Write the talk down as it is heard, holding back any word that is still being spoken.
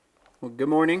Well, good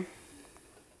morning.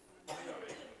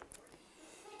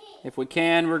 If we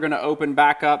can, we're going to open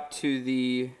back up to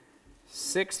the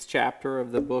 6th chapter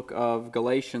of the book of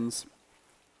Galatians.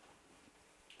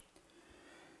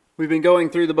 We've been going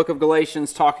through the book of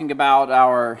Galatians talking about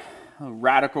our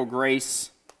radical grace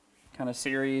kind of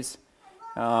series.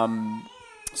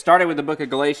 Started with the book of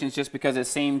Galatians just because it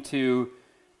seemed to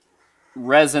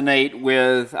resonate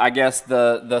with, I guess,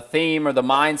 the theme or the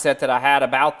mindset that I had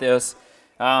about this.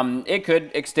 It could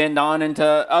extend on into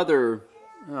other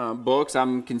books.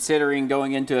 I'm considering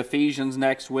going into Ephesians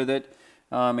next with it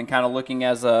and kind of looking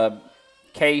as a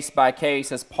case by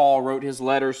case as Paul wrote his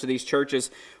letters to these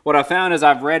churches. What I found is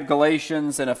I've read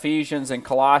Galatians and Ephesians and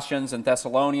Colossians and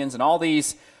Thessalonians and all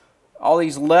these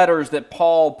letters that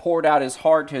Paul poured out his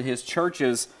heart to his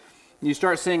churches. You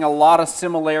start seeing a lot of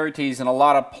similarities and a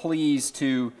lot of pleas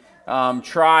to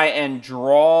try and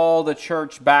draw the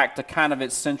church back to kind of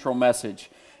its central message.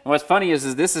 And what's funny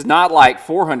is this is not like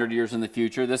 400 years in the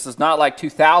future. This is not like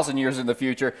 2,000 years in the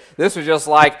future. This was just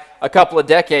like a couple of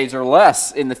decades or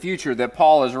less in the future that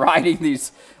Paul is writing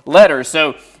these letters.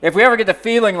 So if we ever get the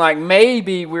feeling like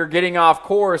maybe we're getting off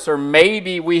course or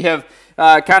maybe we have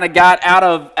kind of got out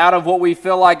of what we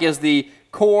feel like is the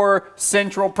core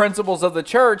central principles of the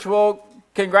church, well,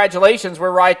 congratulations,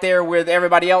 we're right there with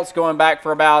everybody else going back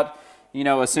for about,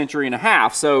 a century and a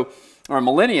half, so, or a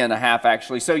millennia and a half,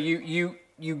 actually. So you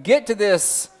get to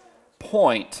this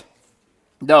point,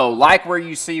 though, like where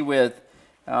you see with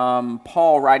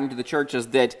Paul writing to the churches,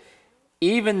 that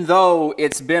even though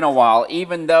it's been a while,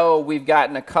 even though we've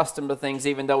gotten accustomed to things,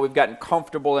 even though we've gotten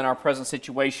comfortable in our present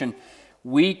situation,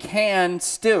 we can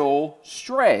still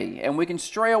stray, and we can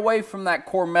stray away from that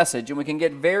core message, and we can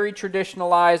get very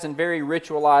traditionalized and very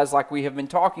ritualized like we have been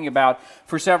talking about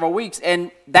for several weeks. And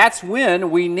that's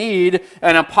when we need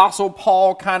an Apostle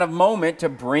Paul kind of moment to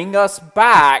bring us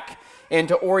back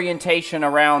into orientation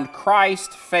around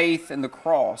Christ, faith, and the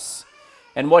cross,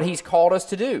 and what he's called us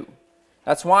to do.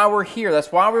 That's why we're here.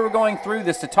 That's why we were going through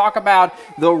this, to talk about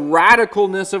the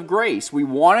radicalness of grace. We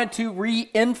wanted to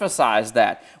re-emphasize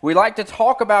that. We like to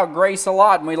talk about grace a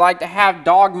lot, and we like to have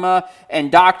dogma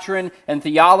and doctrine and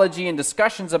theology and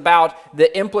discussions about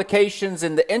the implications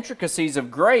and the intricacies of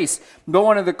grace. But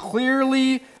one of the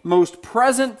clearly most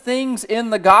present things in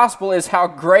the gospel is how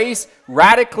grace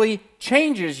radically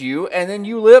changes you, and then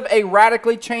you live a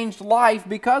radically changed life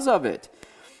because of it.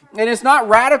 And it's not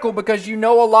radical because you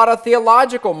know a lot of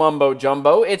theological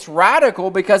mumbo-jumbo. It's radical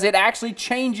because it actually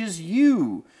changes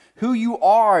you, who you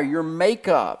are, your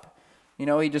makeup.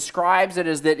 He describes it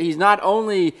as that he's not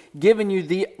only given you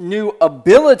the new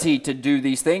ability to do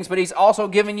these things, but he's also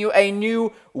given you a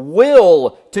new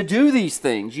will to do these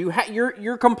things.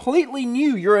 You're completely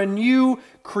new. You're a new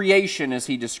creation, as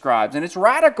he describes. And it's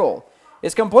radical.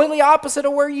 It's completely opposite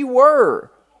of where you were.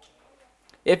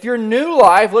 If your new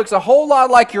life looks a whole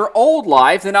lot like your old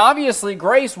life, then obviously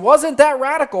grace wasn't that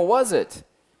radical, was it?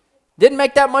 Didn't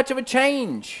make that much of a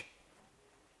change.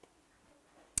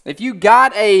 If you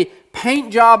got a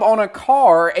paint job on a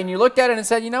car and you looked at it and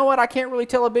said, I can't really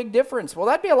tell a big difference. Well,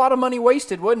 that'd be a lot of money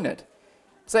wasted, wouldn't it?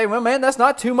 Say, well, man, that's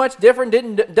not too much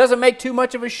different. Doesn't make too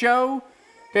much of a show.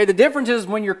 Okay, the difference is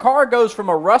when your car goes from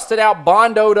a rusted out,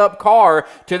 bondoed up car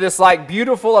to this like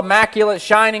beautiful, immaculate,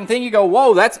 shining thing, you go,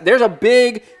 whoa, there's a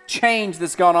big change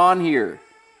that's gone on here.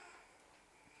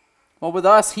 Well, with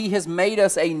us, he has made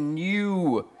us a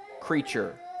new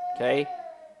creature, okay?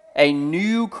 A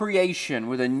new creation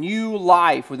with a new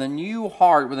life, with a new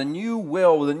heart, with a new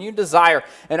will, with a new desire,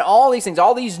 and all these things,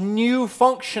 all these new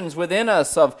functions within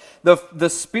us of the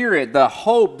Spirit, the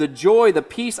hope, the joy, the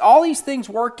peace, all these things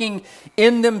working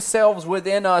in themselves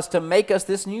within us to make us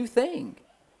this new thing.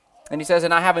 And he says,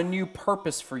 and I have a new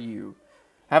purpose for you.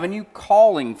 I have a new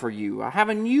calling for you. I have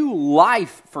a new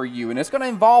life for you. And it's going to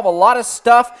involve a lot of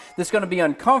stuff that's going to be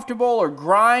uncomfortable or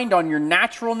grind on your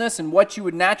naturalness and what you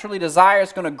would naturally desire.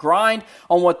 It's going to grind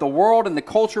on what the world and the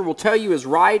culture will tell you is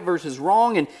right versus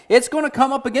wrong. And it's going to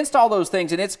come up against all those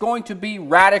things. And it's going to be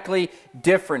radically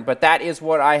different. But that is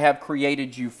what I have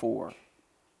created you for.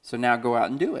 So now go out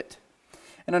and do it.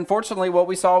 And unfortunately, what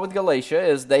we saw with Galatia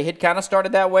is they had kind of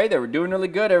started that way. They were doing really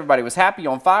good. Everybody was happy,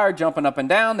 on fire, jumping up and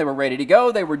down. They were ready to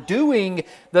go. They were doing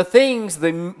the things, the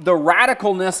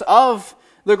radicalness of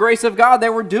the grace of God. They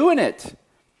were doing it.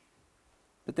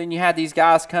 But then you had these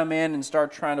guys come in and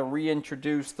start trying to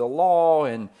reintroduce the law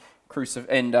and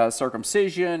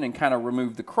circumcision and kind of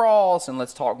remove the cross. And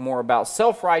let's talk more about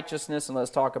self-righteousness, and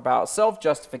let's talk about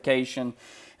self-justification.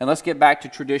 And let's get back to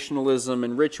traditionalism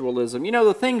and ritualism.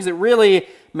 The things that really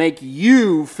make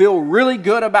you feel really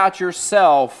good about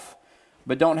yourself,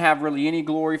 but don't have really any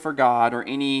glory for God or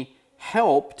any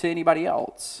help to anybody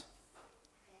else.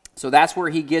 So that's where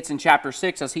he gets in chapter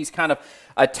 6 as he's kind of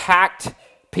attacked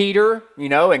Peter,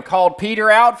 and called Peter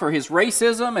out for his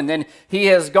racism. And then he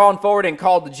has gone forward and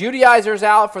called the Judaizers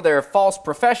out for their false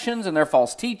professions and their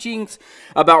false teachings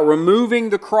about removing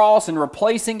the cross and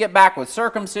replacing it back with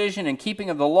circumcision and keeping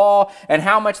of the law, and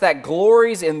how much that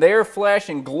glories in their flesh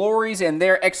and glories in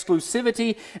their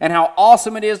exclusivity, and how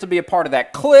awesome it is to be a part of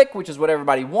that clique, which is what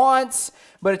everybody wants,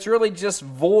 but it's really just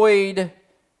void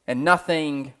and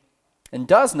nothing and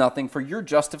does nothing for your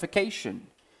justification.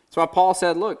 That's why Paul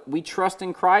said, look, we trust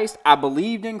in Christ. I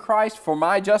believed in Christ for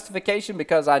my justification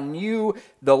because I knew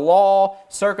the law,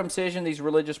 circumcision, these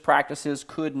religious practices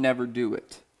could never do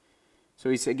it. So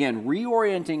he's, again,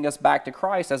 reorienting us back to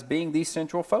Christ as being the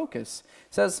central focus.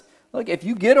 He says, look, if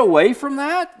you get away from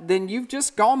that, then you've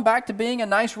just gone back to being a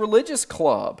nice religious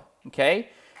club, okay?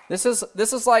 This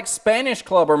is like Spanish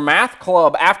club or math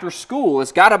club after school.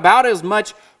 It's got about as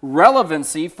much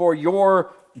relevancy for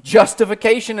your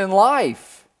justification in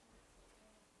life.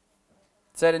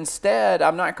 Said instead,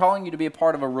 I'm not calling you to be a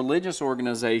part of a religious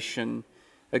organization,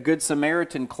 a Good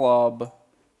Samaritan club.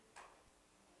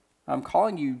 I'm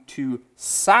calling you to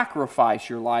sacrifice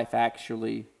your life,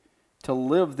 actually, to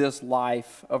live this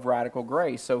life of radical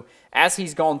grace. So as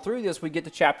he's gone through this, we get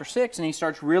to chapter 6, and he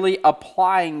starts really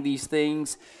applying these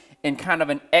things in kind of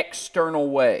an external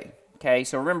way. Okay,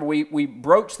 so remember, we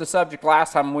broached the subject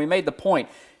last time, and we made the point.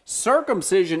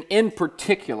 Circumcision in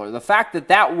particular, the fact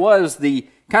that was the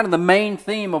kind of the main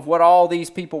theme of what all these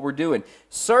people were doing.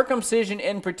 Circumcision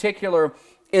in particular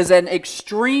is an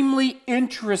extremely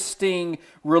interesting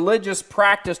religious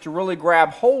practice to really grab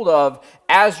hold of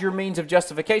as your means of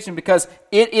justification, because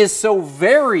it is so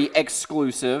very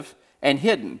exclusive and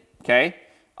hidden, okay?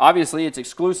 Obviously, it's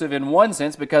exclusive in one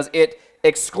sense because it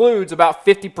excludes about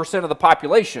 50% of the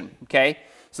population, okay?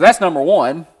 So that's number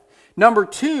one. Number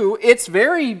two, it's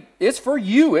for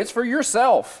you, it's for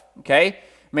yourself, okay?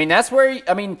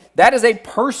 That is a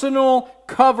personal,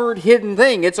 covered, hidden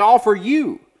thing. It's all for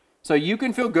you. So you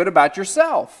can feel good about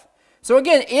yourself. So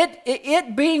again,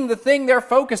 it being the thing they're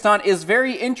focused on is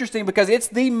very interesting because it's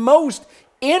the most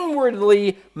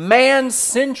inwardly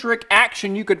man-centric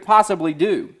action you could possibly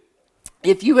do.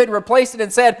 If you had replaced it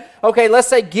and said, okay, let's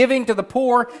say giving to the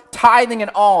poor, tithing and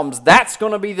alms, that's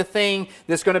going to be the thing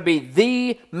that's going to be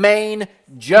the main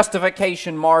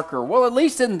justification marker. Well, at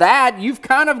least in that, you've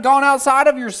kind of gone outside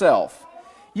of yourself.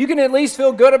 You can at least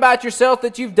feel good about yourself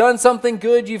that you've done something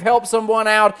good, you've helped someone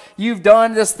out, you've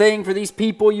done this thing for these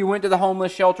people, you went to the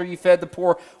homeless shelter, you fed the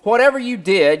poor. Whatever you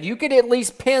did, you could at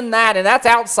least pin that, and that's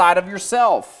outside of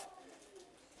yourself.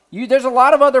 There's a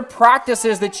lot of other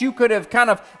practices that you could have kind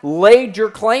of laid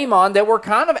your claim on that were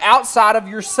kind of outside of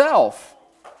yourself.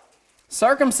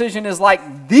 Circumcision is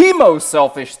like the most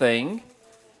selfish thing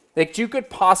that you could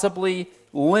possibly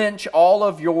lynch all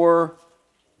of your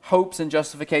hopes and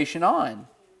justification on.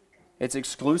 It's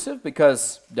exclusive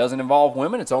because it doesn't involve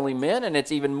women, it's only men, and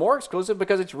it's even more exclusive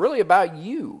because it's really about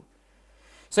you.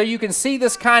 So you can see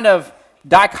this kind of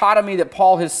dichotomy that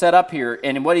Paul has set up here,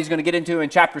 and what he's going to get into in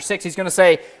chapter 6. He's going to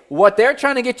say, what they're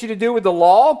trying to get you to do with the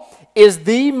law is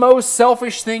the most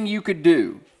selfish thing you could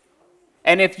do.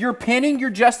 And if you're pinning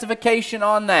your justification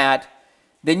on that,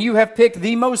 then you have picked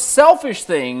the most selfish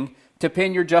thing to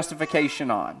pin your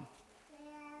justification on.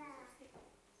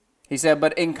 He said,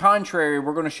 but in contrary,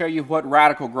 we're going to show you what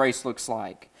radical grace looks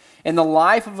like. In the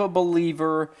life of a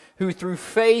believer who through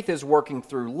faith is working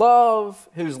through love,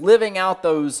 who's living out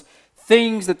those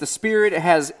things that the Spirit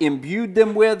has imbued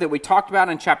them with that we talked about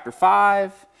in chapter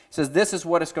 5. He says this is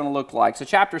what it's going to look like. So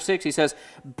chapter 6, he says,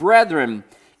 brethren,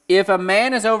 if a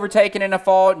man is overtaken in a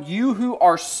fault, you who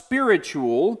are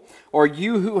spiritual, or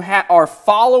you who are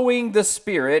following the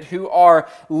Spirit, who are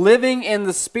living in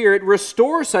the Spirit,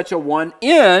 restore such a one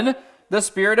in the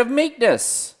spirit of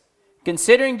meekness,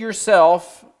 considering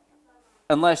yourself,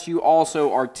 unless you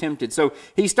also are tempted. So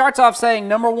he starts off saying,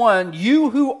 number one, you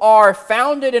who are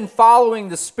founded in following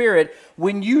the Spirit,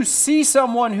 when you see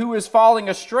someone who is falling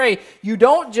astray, you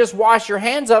don't just wash your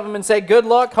hands of them and say, good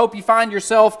luck, hope you find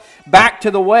yourself back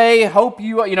to the way, hope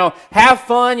you have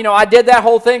fun. I did that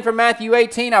whole thing from Matthew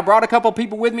 18. I brought a couple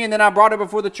people with me, and then I brought it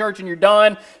before the church, and you're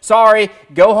done. Sorry,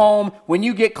 go home. When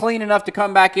you get clean enough to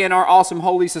come back in our awesome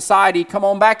holy society, come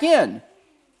on back in.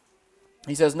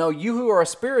 He says, no, you who are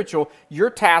spiritual, your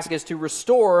task is to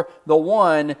restore the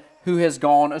one who has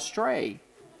gone astray.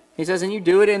 He says, and you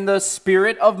do it in the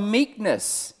spirit of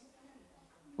meekness,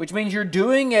 which means you're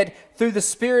doing it through the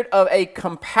spirit of a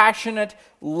compassionate,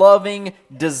 loving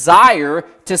desire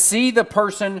to see the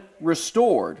person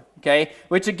restored. Okay,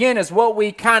 which again is what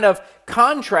we kind of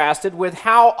contrasted with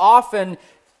how often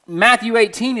Matthew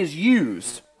 18 is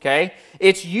used, okay?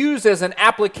 It's used as an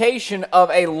application of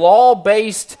a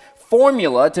law-based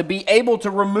formula to be able to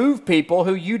remove people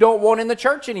who you don't want in the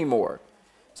church anymore.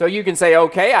 So you can say,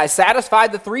 okay, I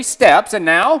satisfied the 3 steps, and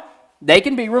now they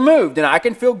can be removed, and I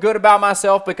can feel good about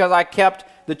myself because I kept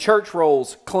the church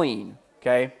rolls clean,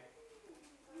 okay?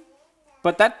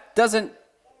 But that doesn't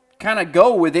kind of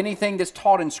go with anything that's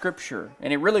taught in Scripture,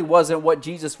 and it really wasn't what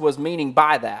Jesus was meaning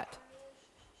by that.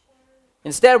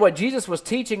 Instead, what Jesus was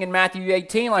teaching in Matthew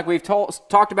 18, like we've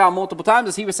talked about multiple times,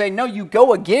 is he was saying, no, you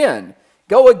go again,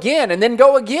 and then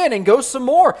go again, and go some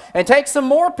more, and take some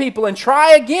more people, and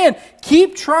try again.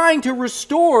 Keep trying to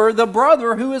restore the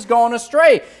brother who has gone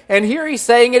astray. And here he's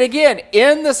saying it again,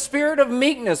 in the spirit of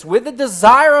meekness, with the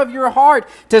desire of your heart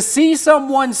to see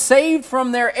someone saved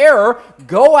from their error,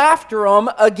 go after them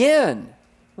again.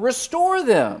 Restore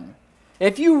them.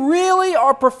 If you really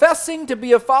are professing to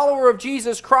be a follower of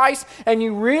Jesus Christ and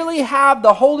you really have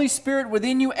the Holy Spirit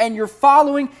within you and you're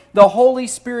following the Holy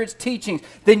Spirit's teachings,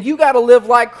 then you got to live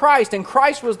like Christ. And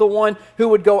Christ was the one who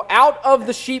would go out of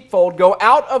the sheepfold, go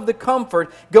out of the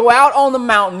comfort, go out on the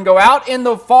mountain, go out in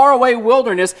the faraway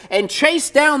wilderness and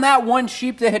chase down that one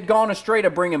sheep that had gone astray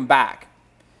to bring him back.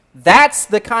 That's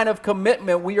the kind of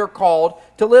commitment we are called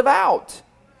to live out.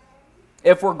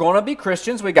 If we're going to be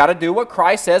Christians, we got to do what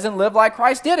Christ says and live like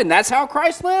Christ did, and that's how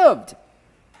Christ lived.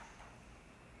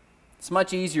 It's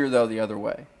much easier, though, the other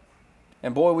way.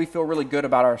 And boy, we feel really good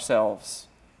about ourselves.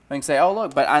 We can say, oh,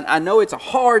 look, but I know it's a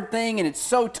hard thing, and it's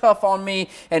so tough on me,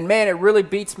 and man, it really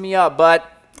beats me up, but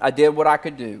I did what I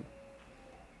could do.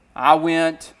 I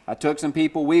went, I took some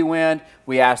people, we went,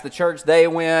 we asked the church, they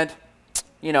went.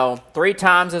 3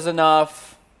 times is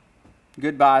enough.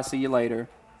 Goodbye, see you later.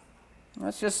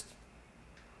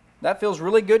 That feels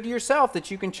really good to yourself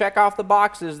that you can check off the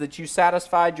boxes that you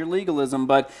satisfied your legalism,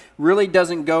 but really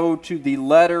doesn't go to the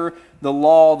letter, the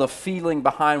law, the feeling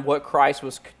behind what Christ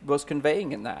was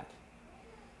conveying in that.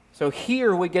 So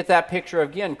here we get that picture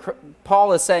again.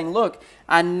 Paul is saying, look,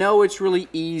 I know it's really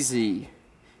easy.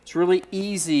 It's really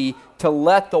easy to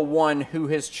let the one who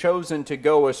has chosen to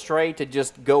go astray to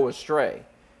just go astray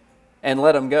and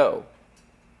let him go.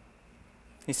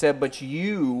 He said, but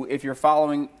you, if you're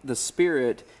following the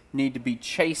Spirit, need to be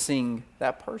chasing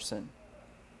that person.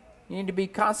 You need to be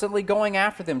constantly going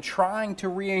after them, trying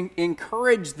to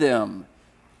encourage them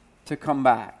to come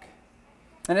back.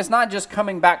 And it's not just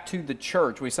coming back to the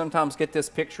church. We sometimes get this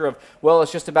picture of, well,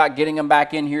 it's just about getting them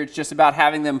back in here. It's just about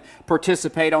having them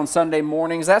participate on Sunday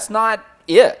mornings. That's not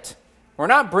it. We're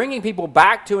not bringing people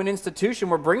back to an institution.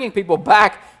 We're bringing people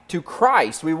back to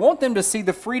Christ. We want them to see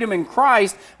the freedom in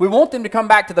Christ. We want them to come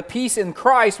back to the peace in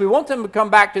Christ. We want them to come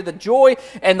back to the joy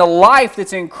and the life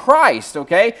that's in Christ,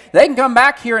 okay? They can come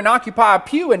back here and occupy a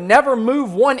pew and never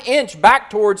move 1 inch back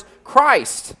towards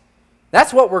Christ.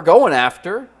 That's what we're going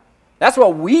after. That's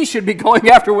what we should be going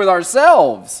after with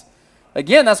ourselves.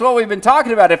 Again, that's what we've been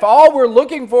talking about. If all we're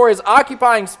looking for is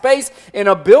occupying space in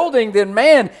a building, then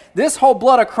man, this whole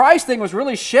blood of Christ thing was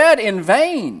really shed in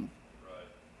vain.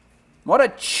 What a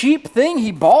cheap thing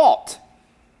he bought.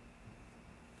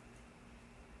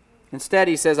 Instead,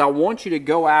 he says, I want you to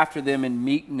go after them in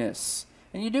meekness.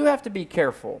 And you do have to be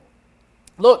careful.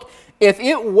 Look, if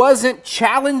it wasn't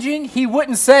challenging, he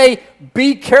wouldn't say,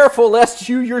 be careful lest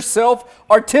you yourself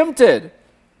are tempted.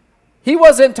 He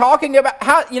wasn't talking about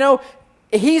how,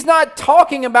 he's not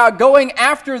talking about going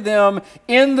after them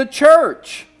in the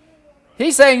church.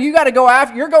 He's saying you're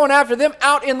going after them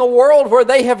out in the world where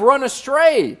they have run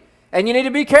astray. And you need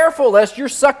to be careful lest you're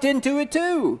sucked into it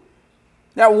too.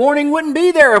 That warning wouldn't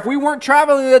be there if we weren't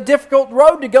traveling a difficult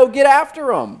road to go get after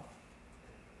them.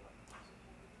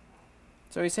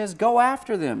 So he says, go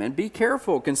after them and be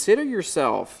careful. Consider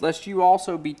yourself lest you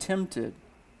also be tempted.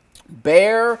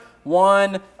 Bear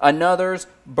one another's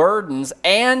burdens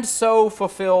and so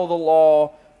fulfill the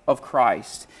law of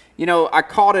Christ. I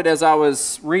caught it as I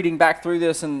was reading back through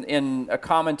this in a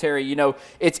commentary.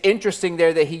 It's interesting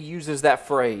there that he uses that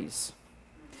phrase.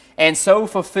 And so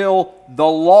fulfill the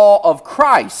law of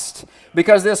Christ.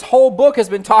 Because this whole book has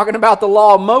been talking about the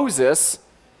law of Moses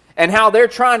and how they're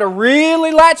trying to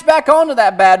really latch back onto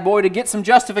that bad boy to get some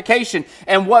justification.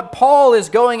 And what Paul is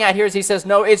going at here is he says,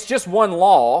 no, it's just one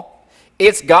law.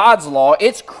 It's God's law.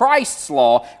 It's Christ's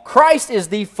law. Christ is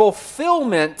the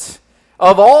fulfillment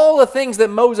of all the things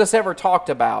that Moses ever talked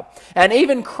about. And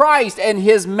even Christ and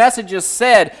his messages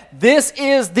said, this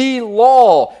is the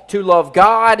law, to love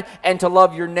God and to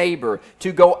love your neighbor,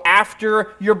 to go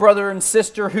after your brother and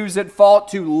sister who's at fault,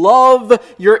 to love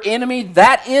your enemy.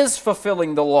 That is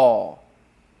fulfilling the law.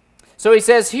 So he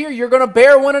says here, you're going to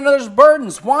bear one another's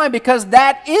burdens. Why? Because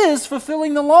that is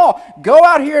fulfilling the law. Go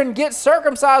out here and get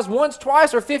circumcised once,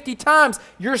 twice, or 50 times.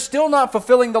 You're still not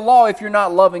fulfilling the law if you're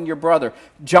not loving your brother.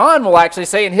 John will actually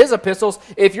say in his epistles,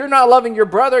 if you're not loving your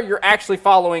brother, you're actually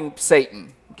following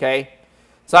Satan. Okay?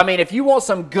 So, I mean, if you want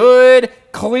some good,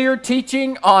 clear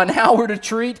teaching on how we're to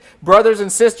treat brothers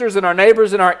and sisters and our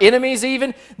neighbors and our enemies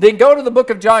even, then go to the book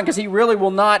of John, because he really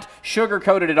will not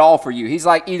sugarcoat it at all for you. He's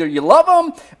like, either you love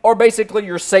them or basically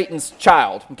you're Satan's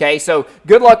child. Okay, so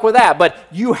good luck with that. But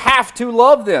you have to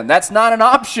love them. That's not an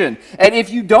option. And if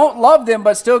you don't love them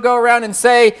but still go around and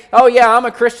say, oh yeah, I'm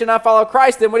a Christian, I follow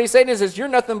Christ, then what he's saying is you're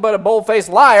nothing but a bold-faced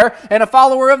liar and a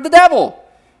follower of the devil.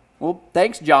 Well,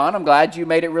 thanks, John. I'm glad you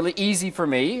made it really easy for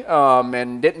me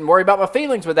and didn't worry about my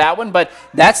feelings with that one. But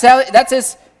that's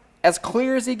as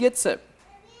clear as he gets it.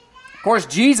 Of course,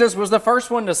 Jesus was the first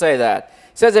one to say that.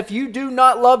 He says, if you do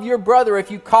not love your brother,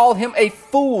 if you call him a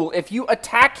fool, if you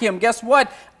attack him, guess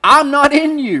what? I'm not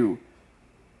in you.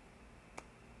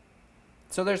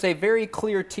 So there's a very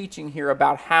clear teaching here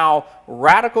about how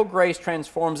radical grace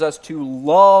transforms us to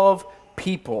love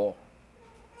people.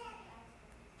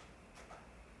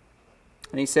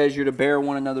 And he says you're to bear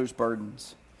one another's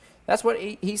burdens. That's what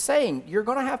he's saying. You're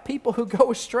going to have people who go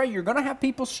astray. You're going to have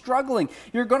people struggling.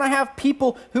 You're going to have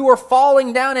people who are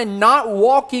falling down and not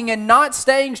walking and not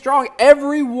staying strong.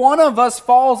 Every one of us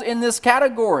falls in this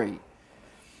category.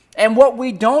 And what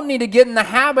we don't need to get in the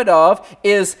habit of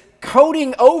is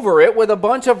coating over it with a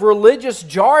bunch of religious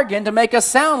jargon to make us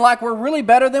sound like we're really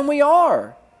better than we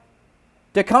are.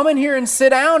 To come in here and sit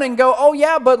down and go, oh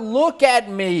yeah, but look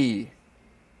at me.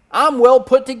 I'm well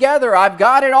put together. I've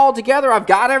got it all together. I've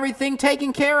got everything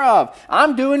taken care of.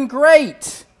 I'm doing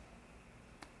great.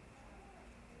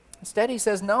 Instead, he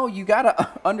says, no, you got to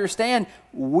understand,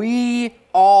 we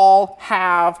all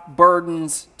have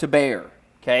burdens to bear.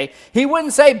 Okay? He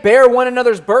wouldn't say bear one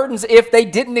another's burdens if they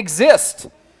didn't exist.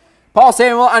 Paul's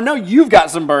saying, well, I know you've got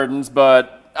some burdens,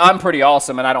 but I'm pretty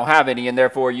awesome and I don't have any, and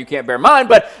therefore you can't bear mine,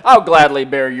 but I'll gladly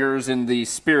bear yours in the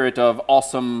spirit of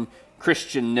awesome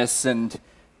Christianness and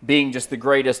being just the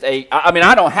greatest. I mean,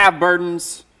 I don't have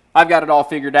burdens. I've got it all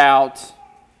figured out.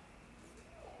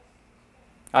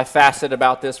 I fasted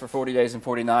about this for 40 days and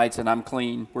 40 nights, and I'm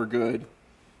clean. We're good.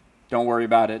 Don't worry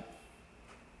about it.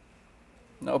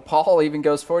 No, Paul even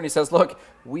goes forward and he says, look,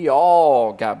 we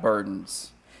all got burdens.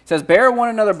 He says, bear one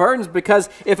another burdens, because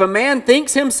if a man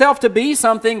thinks himself to be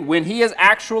something when he is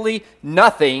actually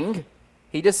nothing,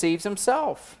 he deceives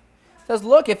himself. Says,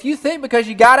 look, if you think because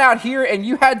you got out here and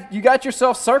you got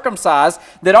yourself circumcised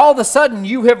that all of a sudden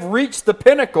you have reached the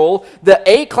pinnacle, the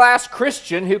A-class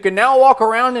Christian who can now walk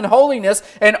around in holiness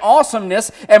and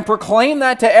awesomeness and proclaim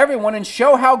that to everyone and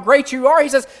show how great you are. He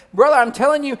says, brother, I'm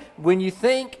telling you, when you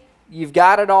think you've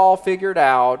got it all figured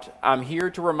out, I'm here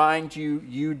to remind you,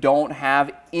 you don't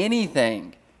have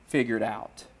anything figured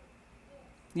out.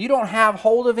 You don't have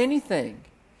hold of anything.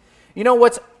 You know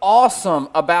what's awesome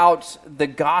about the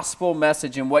gospel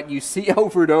message and what you see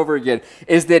over and over again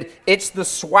is that it's the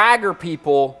swagger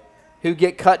people who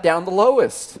get cut down the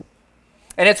lowest.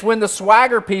 And it's when the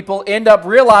swagger people end up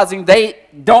realizing they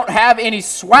don't have any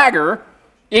swagger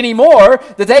anymore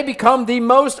that they become the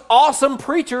most awesome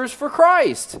preachers for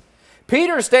Christ.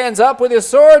 Peter stands up with his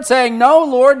sword saying, no,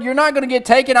 Lord, you're not going to get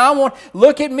taken.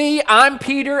 Look at me. I'm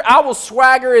Peter. I will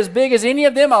swagger as big as any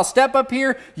of them. I'll step up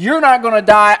here. You're not going to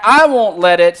die. I won't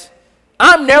let it.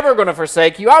 I'm never going to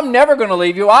forsake you. I'm never going to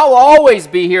leave you. I will always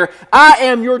be here. I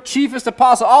am your chiefest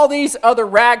apostle. All these other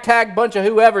ragtag bunch of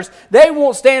whoever's, they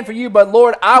won't stand for you, but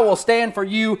Lord, I will stand for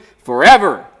you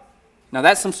forever. Now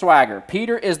that's some swagger.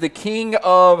 Peter is the king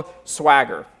of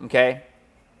swagger, okay?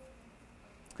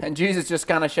 And Jesus just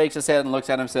kind of shakes his head and looks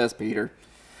at him and says, Peter.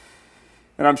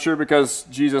 And I'm sure because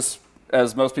Jesus,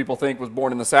 as most people think, was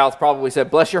born in the South, probably said,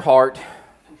 bless your heart.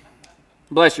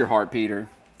 Bless your heart, Peter.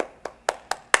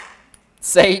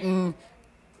 Satan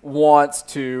wants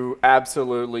to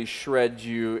absolutely shred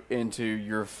you into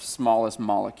your smallest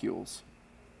molecules.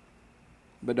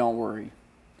 But don't worry,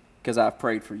 because I've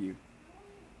prayed for you.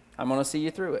 I'm going to see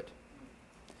you through it.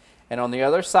 And on the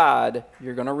other side,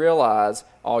 you're going to realize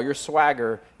all your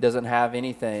swagger doesn't have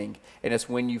anything. And it's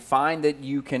when you find that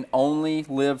you can only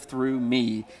live through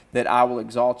me that I will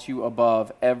exalt you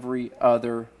above every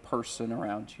other person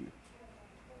around you.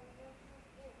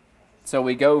 So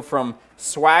we go from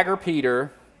swagger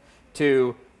Peter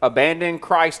to abandon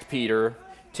Christ Peter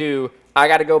to I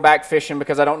got to go back fishing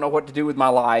because I don't know what to do with my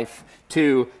life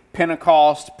to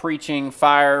Pentecost preaching,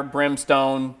 fire,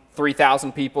 brimstone,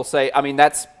 3,000 people say, I mean,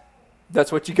 that's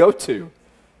what you go to.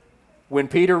 When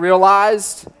Peter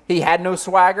realized he had no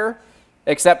swagger,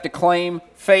 except to claim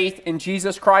faith in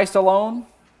Jesus Christ alone,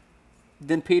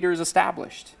 then Peter is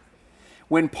established.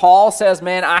 When Paul says,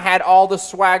 man, I had all the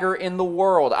swagger in the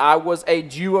world. I was a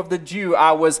Jew of the Jew.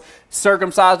 I was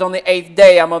circumcised on the 8th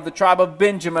day. I'm of the tribe of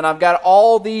Benjamin. I've got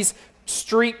all these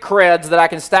street creds that I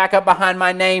can stack up behind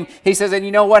my name. He says, and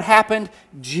you know what happened?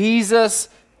 Jesus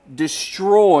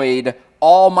destroyed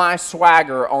all my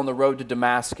swagger on the road to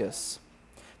Damascus.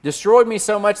 Destroyed me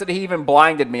so much that he even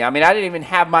blinded me. I mean, I didn't even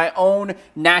have my own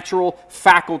natural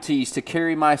faculties to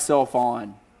carry myself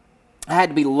on. I had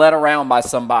to be led around by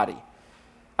somebody.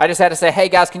 I just had to say, hey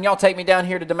guys, can y'all take me down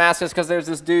here to Damascus because there's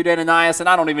this dude Ananias and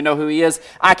I don't even know who he is.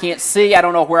 I can't see. I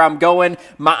don't know where I'm going.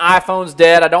 My iPhone's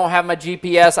dead. I don't have my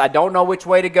GPS. I don't know which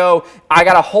way to go. I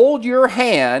got to hold your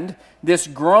hand. This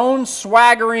grown,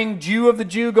 swaggering Jew of the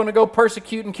Jew going to go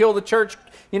persecute and kill the church,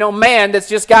 man that's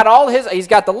just got he's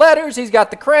got the letters, he's got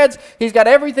the creds, he's got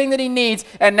everything that he needs,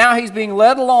 and now he's being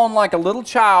led along like a little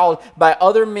child by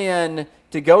other men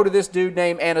to go to this dude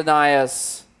named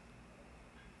Ananias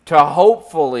to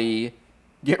hopefully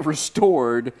get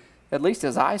restored, at least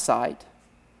his eyesight.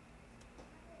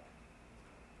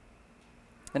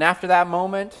 And after that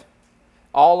moment,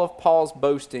 all of Paul's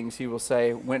boastings, he will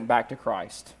say, went back to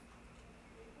Christ.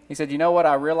 He said, you know what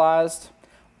I realized?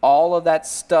 All of that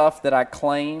stuff that I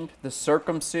claimed, the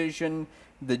circumcision,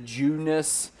 the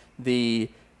Jewness, the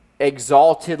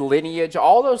exalted lineage,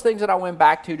 all those things that I went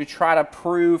back to try to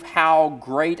prove how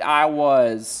great I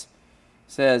was,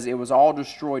 says it was all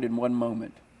destroyed in one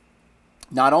moment.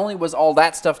 Not only was all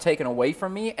that stuff taken away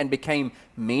from me and became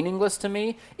meaningless to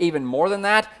me, even more than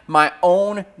that, my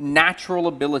own natural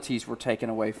abilities were taken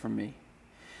away from me.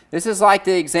 This is like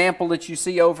the example that you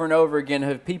see over and over again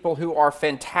of people who are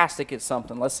fantastic at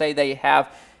something. Let's say they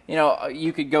have,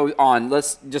 you could go on,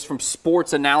 let's just from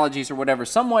sports analogies or whatever.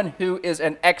 Someone who is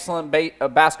an excellent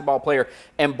basketball player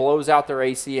and blows out their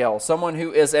ACL. Someone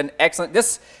who is an excellent,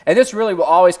 this really will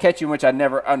always catch you, which I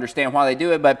never understand why they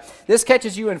do it, but this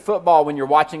catches you in football when you're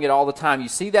watching it all the time. You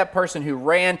see that person who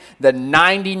ran the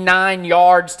 99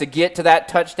 yards to get to that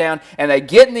touchdown, and they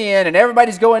get in the end, and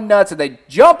everybody's going nuts, and they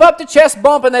jump up the chest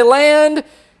bump, and they land.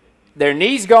 Their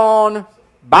knee's gone.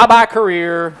 Bye-bye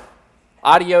career.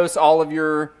 Adios, all of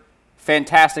your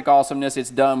fantastic awesomeness.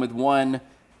 It's done with one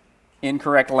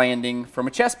incorrect landing from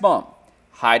a chest bump.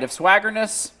 Height of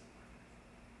swaggerness,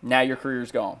 now your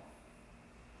career's gone.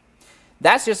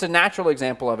 That's just a natural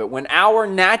example of it. When our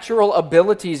natural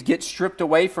abilities get stripped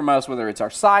away from us, whether it's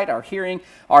our sight, our hearing,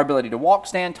 our ability to walk,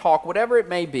 stand, talk, whatever it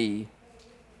may be,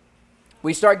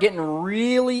 we start getting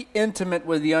really intimate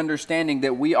with the understanding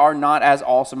that we are not as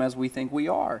awesome as we think we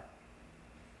are.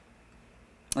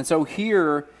 And so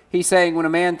here, he's saying when a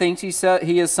man thinks he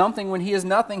is something when he is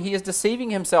nothing, he is deceiving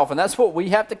himself. And that's what we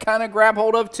have to kind of grab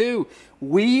hold of too.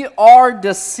 We are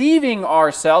deceiving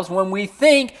ourselves when we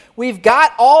think we've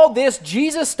got all this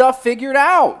Jesus stuff figured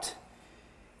out.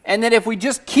 And that if we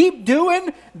just keep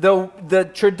doing the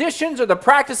traditions or the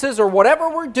practices or whatever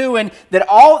we're doing,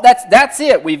 that's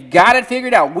it. We've got it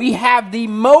figured out. We have the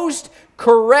most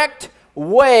correct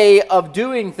way of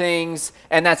doing things,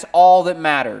 and that's all that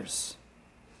matters.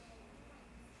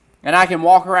 And I can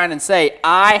walk around and say,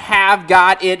 I have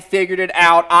got it figured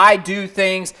out. I do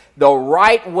things the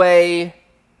right way.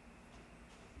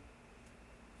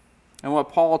 And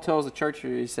what Paul tells the church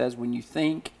here, he says, when you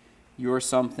think you're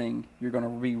something, you're going to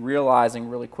be realizing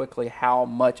really quickly how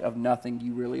much of nothing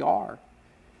you really are.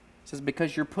 He says,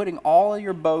 because you're putting all of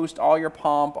your boast, all your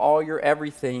pomp, all your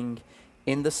everything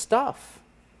in the stuff.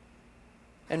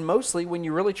 And mostly, when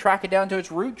you really track it down to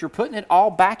its root, you're putting it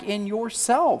all back in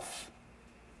yourself.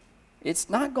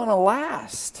 It's not going to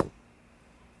last.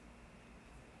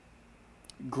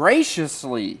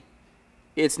 Graciously,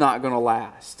 it's not going to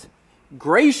last.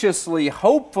 Graciously,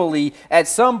 hopefully, at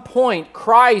some point,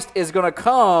 Christ is going to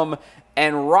come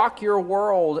and rock your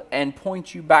world and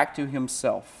point you back to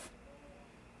himself.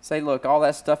 Say, look, all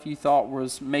that stuff you thought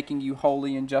was making you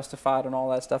holy and justified and all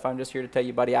that stuff, I'm just here to tell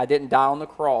you, buddy, I didn't die on the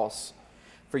cross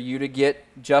for you to get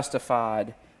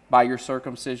justified by your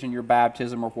circumcision, your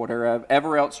baptism, or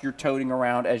whatever else you're toting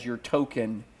around as your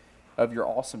token of your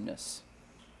awesomeness.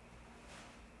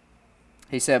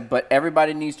 He said, but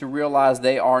everybody needs to realize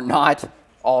they are not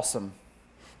awesome.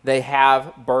 They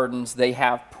have burdens, they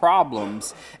have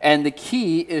problems, and the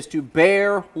key is to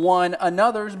bear one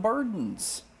another's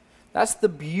burdens. That's the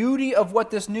beauty of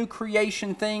what this new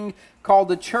creation thing called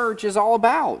the church is all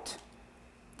about.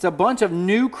 It's a bunch of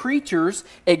new creatures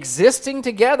existing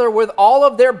together with all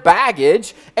of their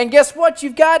baggage. And guess what?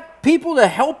 You've got people to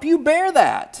help you bear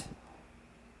that.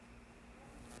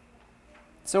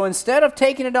 So instead of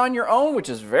taking it on your own, which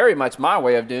is very much my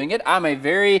way of doing it, I'm a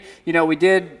very, we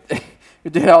did we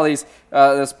did all these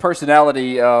this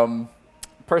personality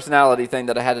thing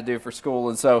that I had to do for school,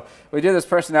 and so we did this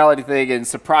personality thing, and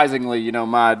surprisingly,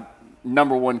 my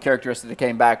number one characteristic that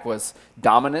came back was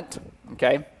dominant.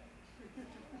 Okay,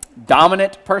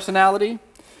 dominant personality.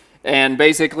 And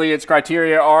basically, its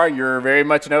criteria are you're very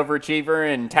much an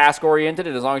overachiever and task-oriented,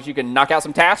 and as long as you can knock out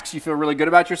some tasks, you feel really good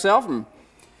about yourself. And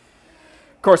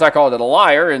of course, I called it a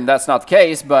liar, and that's not the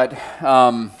case, but,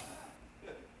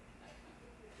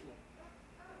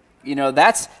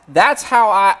 that's how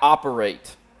I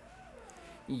operate.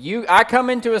 I come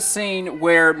into a scene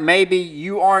where maybe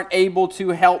you aren't able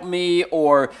to help me,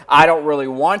 or I don't really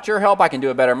want your help. I can do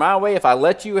it better my way. If I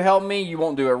let you help me, you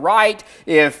won't do it right.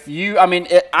 I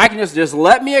can just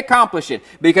let me accomplish it.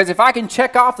 Because if I can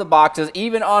check off the boxes,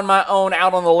 even on my own,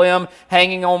 out on the limb,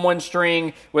 hanging on one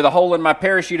string with a hole in my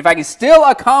parachute, if I can still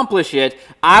accomplish it,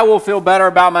 I will feel better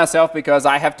about myself because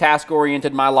I have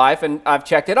task-oriented my life and I've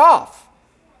checked it off.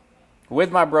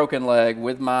 With my broken leg,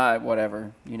 with my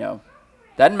whatever,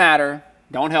 Doesn't matter.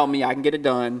 Don't help me. I can get it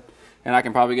done, and I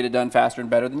can probably get it done faster and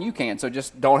better than you can. So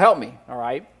just don't help me, all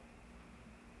right?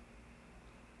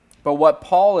 But what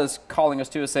Paul is calling us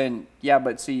to is saying, yeah,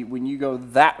 but see, when you go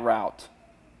that route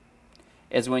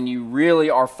is when you really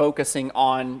are focusing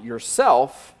on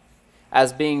yourself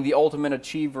as being the ultimate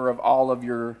achiever of all of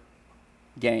your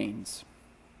gains.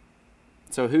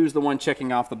 So who's the one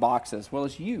checking off the boxes? Well,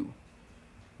 it's you.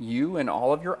 You and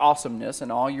all of your awesomeness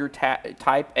and all your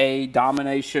type A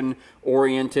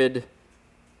domination-oriented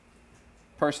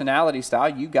personality style,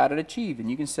 you got it achieved.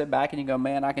 And you can sit back and you go,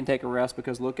 man, I can take a rest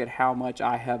because look at how much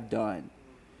I have done.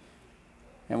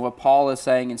 And what Paul is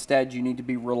saying, instead, you need to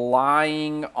be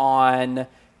relying on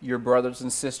your brothers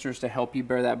and sisters to help you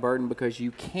bear that burden because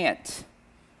you can't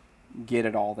get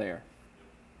it all there.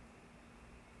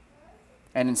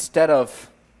 And instead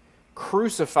of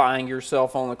crucifying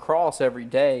yourself on the cross every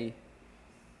day,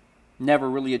 never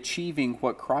really achieving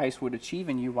what Christ would achieve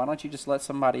in you, why don't you just let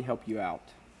somebody help you out?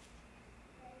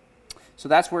 So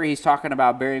that's where he's talking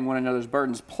about bearing one another's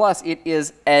burdens. Plus, it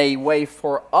is a way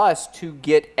for us to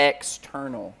get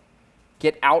external,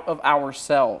 get out of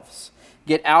ourselves,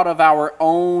 get out of our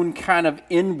own kind of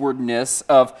inwardness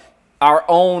of our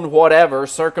own whatever,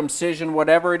 circumcision,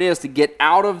 whatever it is, to get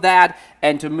out of that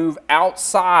and to move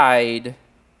outside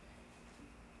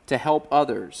to help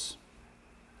others.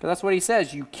 Because that's what he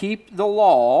says. You keep the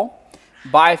law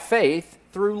by faith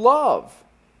through love.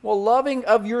 Well, loving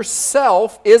of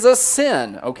yourself is a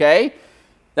sin, okay?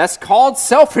 That's called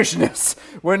selfishness.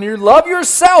 When you love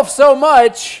yourself so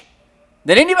much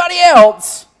than anybody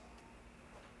else,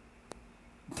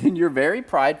 then you're very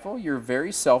prideful, you're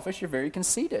very selfish, you're very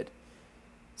conceited.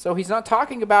 So he's not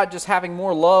talking about just having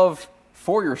more love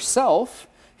for yourself.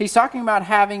 He's talking about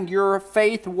having your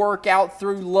faith work out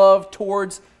through love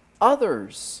towards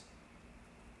others.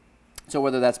 So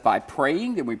whether that's by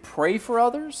praying, that we pray for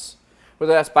others,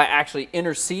 whether that's by actually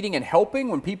interceding and helping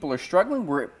when people are struggling,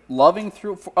 we're loving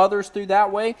through for others through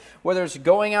that way, whether it's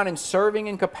going out and serving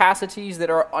in capacities that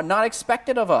are not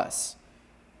expected of us.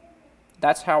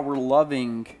 That's how we're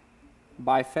loving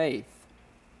by faith.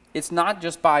 It's not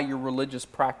just by your religious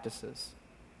practices.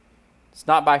 It's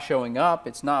not by showing up.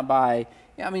 It's not by...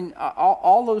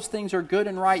 all those things are good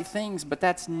and right things, but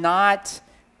that's not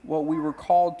what we were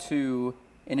called to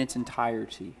in its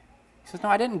entirety. He says, no,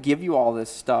 I didn't give you all this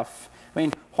stuff.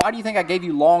 Why do you think I gave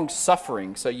you long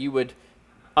suffering so you would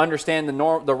understand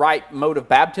the right mode of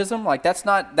baptism?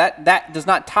 That does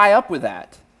not tie up with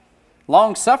that.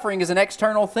 Long suffering is an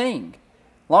external thing.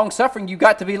 Long suffering, you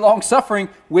got to be long suffering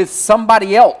with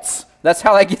somebody else. That's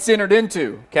how that gets entered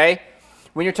into, okay?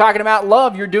 When you're talking about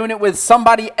love, you're doing it with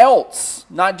somebody else,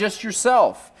 not just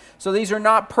yourself. So these are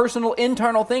not personal,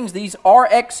 internal things. These are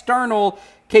external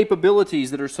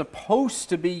capabilities that are supposed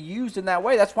to be used in that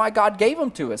way. That's why God gave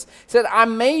them to us. He said, I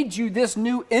made you this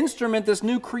new instrument, this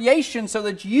new creation, so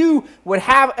that you would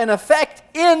have an effect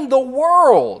in the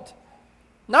world.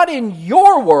 Not in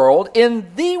your world,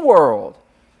 in the world.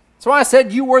 That's why I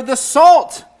said you were the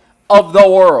salt of the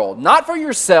world. Not for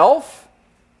yourself,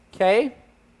 okay?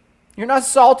 You're not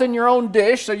salt in your own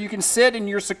dish so you can sit in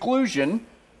your seclusion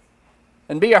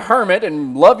and be a hermit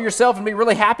and love yourself and be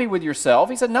really happy with yourself.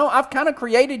 He said, no, I've kind of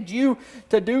created you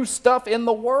to do stuff in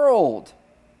the world.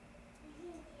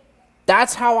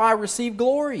 That's how I receive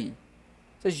glory. He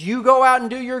says, you go out and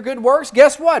do your good works.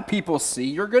 Guess what? People see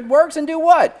your good works and do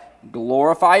what?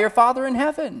 Glorify your Father in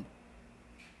heaven.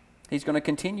 He's going to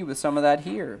continue with some of that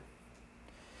here.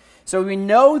 So we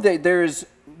know that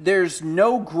there's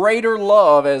no greater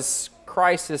love as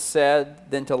Christ has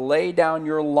said than to lay down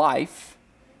your life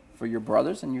for your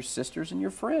brothers and your sisters and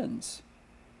your friends.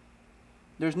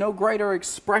 There's no greater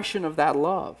expression of that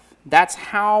love. That's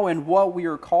how and what we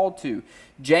are called to.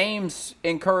 James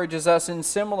encourages us in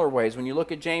similar ways. When you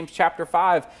look at James chapter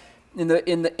 5, in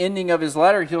the ending of his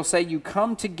letter, he'll say, you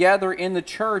come together in the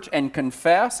church and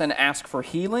confess and ask for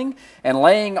healing and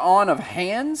laying on of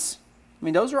hands. I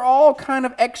mean, those are all kind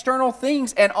of external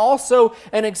things, and also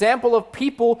an example of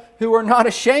people who are not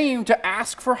ashamed to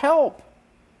ask for help.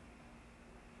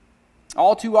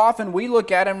 All too often we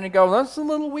look at them and go, that's a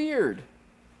little weird.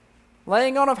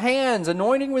 Laying on of hands,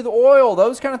 anointing with oil,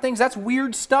 those kind of things, that's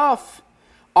weird stuff.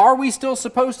 Are we still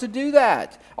supposed to do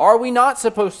that? Are we not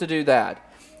supposed to do that?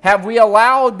 Have we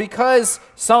allowed, because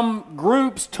some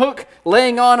groups took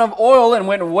laying on of oil and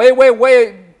went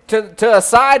way to a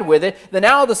side with it, then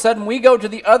now all of a sudden we go to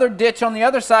the other ditch on the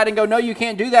other side and go, no, you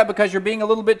can't do that because you're being a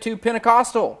little bit too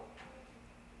Pentecostal.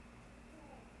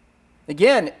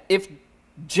 Again, if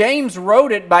James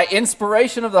wrote it by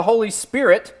inspiration of the Holy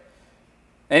Spirit,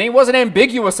 and he wasn't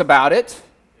ambiguous about it,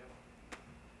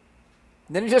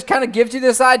 then it just kind of gives you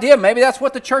this idea. Maybe that's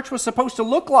what the church was supposed to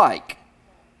look like.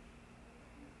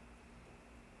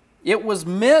 It was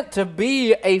meant to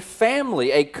be a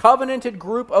family, a covenanted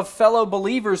group of fellow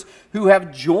believers who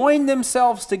have joined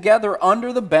themselves together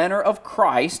under the banner of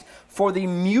Christ for the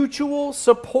mutual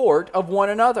support of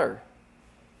one another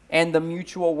and the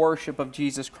mutual worship of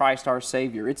Jesus Christ our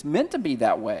Savior. It's meant to be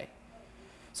that way.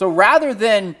 So rather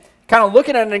than kind of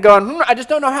looking at it and going, I just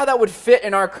don't know how that would fit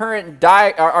in our current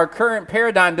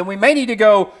paradigm, then we may need to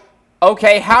go,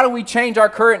 okay, how do we change our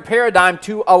current paradigm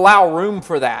to allow room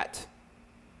for that?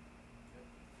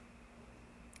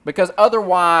 Because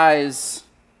otherwise,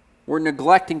 we're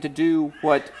neglecting to do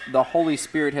what the Holy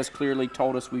Spirit has clearly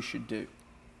told us we should do.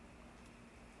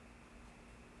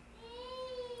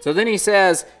 So then he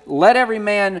says, let every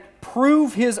man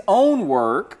prove his own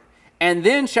work, and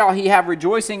then shall he have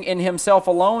rejoicing in himself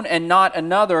alone and not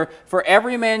another, for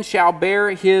every man shall bear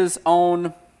his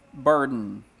own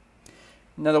burden.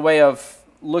 Another way of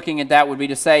looking at that would be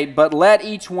to say, but let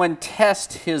each one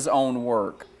test his own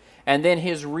work, and then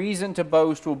his reason to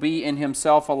boast will be in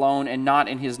himself alone and not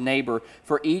in his neighbor,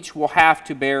 for each will have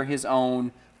to bear his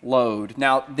own load.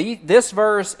 Now, this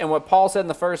verse and what Paul said in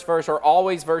the first verse are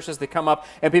always verses that come up,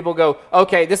 and people go,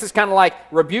 okay, this is kind of like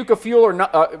rebuke a fool or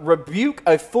not, rebuke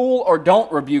a fool or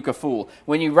don't rebuke a fool.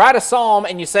 When you write a psalm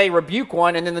and you say rebuke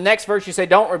one, and then the next verse you say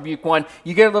don't rebuke one,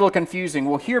 you get a little confusing.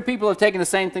 Well, here people have taken the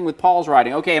same thing with Paul's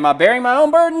writing. Okay, am I bearing my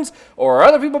own burdens, or are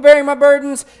other people bearing my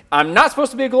burdens? I'm not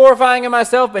supposed to be glorifying in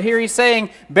myself, but here he's saying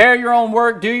bear your own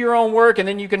work, do your own work, and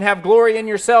then you can have glory in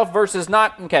yourself versus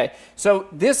not. Okay, so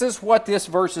this is what this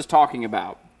verse is talking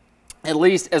about, at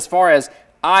least as far as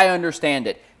I understand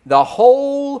it. The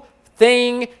whole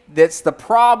thing that's the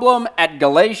problem at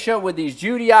Galatia with these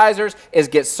Judaizers is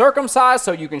get circumcised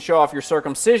so you can show off your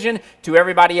circumcision to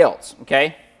everybody else,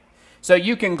 okay? So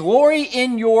you can glory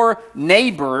in your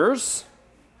neighbor's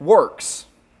works,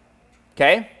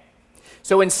 okay?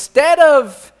 So instead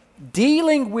of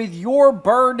dealing with your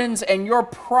burdens and your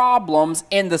problems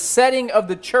in the setting of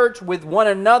the church with one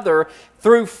another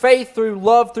through faith, through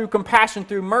love, through compassion,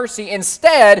 through mercy.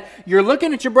 Instead, you're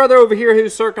looking at your brother over here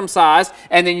who's circumcised,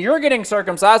 and then you're getting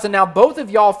circumcised, and now both of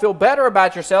y'all feel better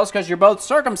about yourselves because you're both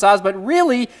circumcised, but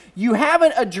really, you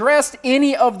haven't addressed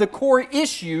any of the core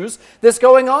issues that's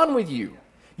going on with you.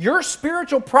 Your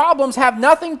spiritual problems have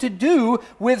nothing to do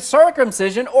with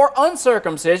circumcision or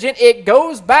uncircumcision. It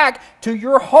goes back to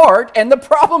your heart and the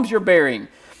problems you're bearing.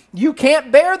 You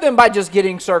can't bear them by just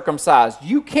getting circumcised.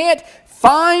 You can't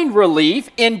find relief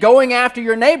in going after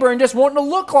your neighbor and just wanting to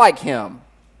look like him.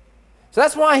 So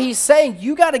that's why he's saying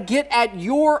you got to get at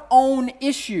your own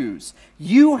issues.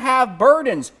 You have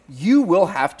burdens. You will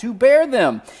have to bear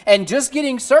them. And just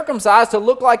getting circumcised to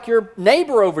look like your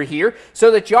neighbor over here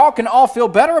so that y'all can all feel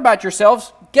better about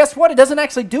yourselves, guess what? It doesn't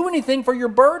actually do anything for your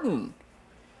burden.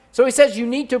 So he says you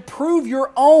need to prove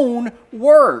your own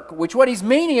work, which what he's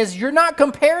meaning is you're not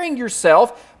comparing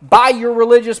yourself by your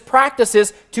religious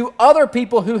practices to other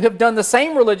people who have done the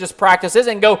same religious practices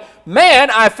and go,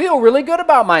 man, I feel really good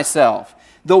about myself.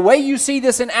 The way you see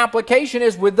this in application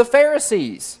is with the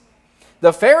Pharisees.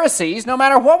 The Pharisees, no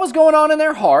matter what was going on in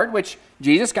their heart, which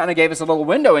Jesus kind of gave us a little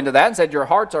window into that and said your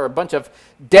hearts are a bunch of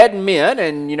dead men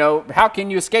and, how can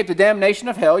you escape the damnation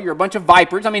of hell? You're a bunch of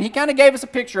vipers. I mean, he kind of gave us a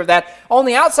picture of that. On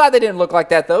the outside, they didn't look like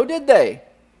that, though, did they?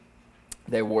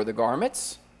 They wore the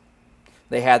garments.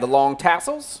 They had the long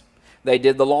tassels. They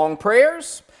did the long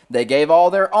prayers. They gave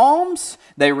all their alms.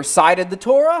 They recited the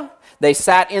Torah. They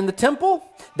sat in the temple.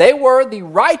 They were the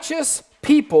righteous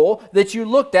people that you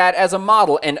looked at as a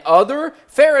model. And other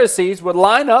Pharisees would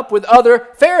line up with other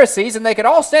Pharisees, and they could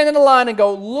all stand in a line and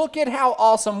go, look at how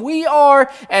awesome we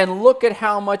are, and look at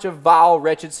how much of vile,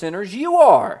 wretched sinners you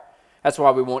are. That's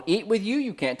why we won't eat with you.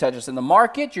 You can't touch us in the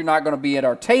market. You're not going to be at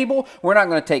our table. We're not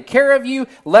going to take care of you.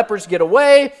 Lepers get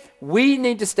away. We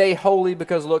need to stay holy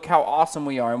because look how awesome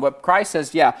we are. And what Christ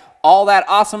says, yeah, all that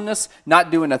awesomeness,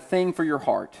 not doing a thing for your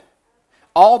heart.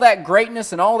 All that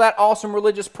greatness and all that awesome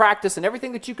religious practice and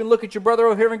everything that you can look at your brother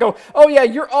over here and go, oh yeah,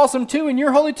 you're awesome too and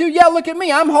you're holy too. Yeah, look at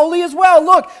me. I'm holy as well.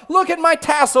 Look at my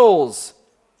tassels.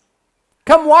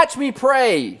 Come watch me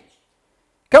pray.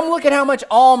 Come look at how much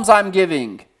alms I'm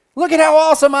giving. Look at how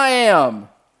awesome I am.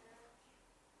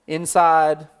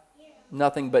 Inside,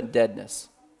 nothing but deadness.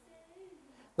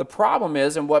 The problem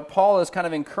is, and what Paul is kind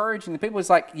of encouraging the people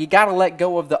is like, you got to let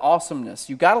go of the awesomeness.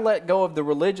 You got to let go of the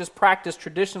religious practice,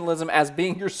 traditionalism as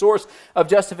being your source of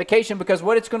justification, because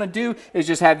what it's going to do is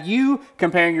just have you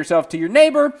comparing yourself to your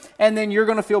neighbor, and then you're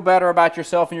going to feel better about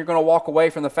yourself, and you're going to walk away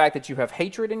from the fact that you have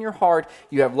hatred in your heart,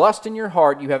 you have lust in your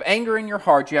heart, you have anger in your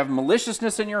heart, you have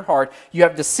maliciousness in your heart, you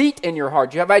have deceit in your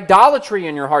heart, you have idolatry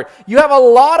in your heart. You have a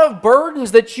lot of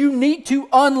burdens that you need to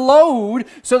unload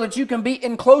so that you can be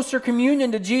in closer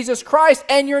communion to Jesus Christ,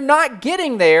 and you're not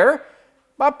getting there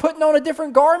by putting on a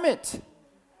different garment.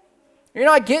 You're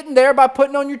not getting there by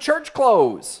putting on your church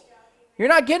clothes. You're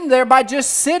not getting there by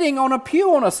just sitting on a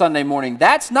pew on a Sunday morning.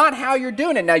 That's not how you're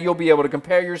doing it. Now, you'll be able to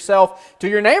compare yourself to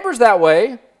your neighbors that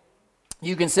way.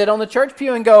 You can sit on the church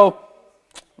pew and go,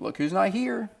 look who's not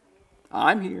here.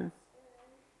 I'm here.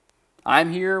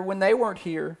 I'm here when they weren't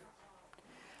here.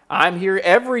 I'm here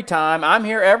every time. I'm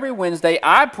here every Wednesday.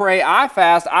 I pray, I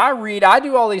fast, I read, I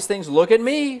do all these things. Look at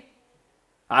me.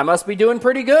 I must be doing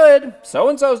pretty good.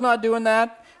 So-and-so's not doing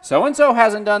that. So-and-so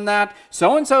hasn't done that.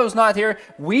 So-and-so's not here.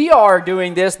 We are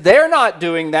doing this. They're not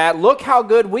doing that. Look how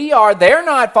good we are. They're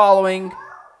not following.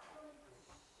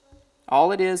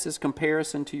 All it is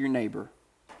comparison to your neighbor.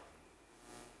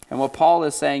 And what Paul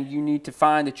is saying, you need to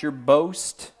find that your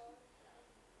boast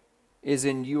is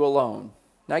in you alone.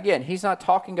 Now again, he's not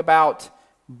talking about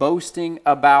boasting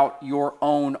about your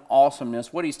own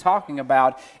awesomeness. What he's talking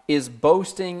about is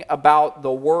boasting about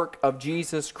the work of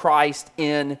Jesus Christ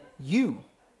in you.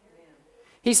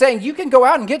 He's saying you can go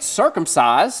out and get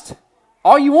circumcised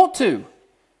all you want to.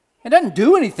 It doesn't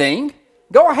do anything.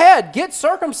 Go ahead, get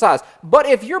circumcised. But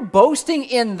if you're boasting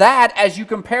in that as you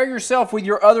compare yourself with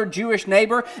your other Jewish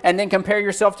neighbor and then compare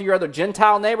yourself to your other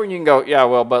Gentile neighbor, and you can go, yeah,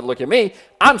 well, but look at me.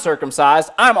 I'm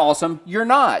circumcised. I'm awesome. You're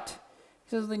not.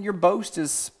 He says then your boast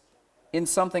is in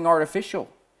something artificial.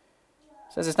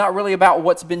 He says it's not really about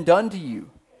what's been done to you.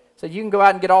 So you can go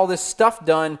out and get all this stuff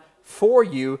done for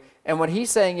you. And what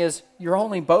he's saying is your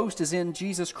only boast is in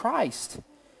Jesus Christ.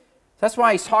 That's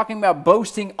why he's talking about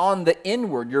boasting on the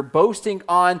inward. You're boasting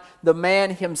on the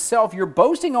man himself. You're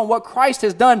boasting on what Christ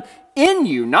has done in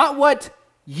you, not what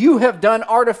you have done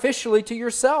artificially to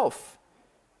yourself,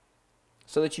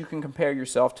 so that you can compare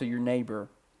yourself to your neighbor.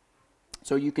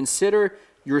 So you consider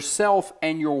yourself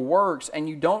and your works, and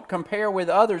you don't compare with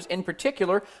others, in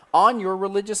particular, on your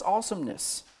religious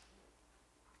awesomeness.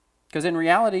 Because in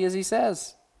reality, as he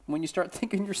says, when you start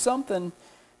thinking you're something,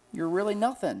 you're really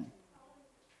nothing.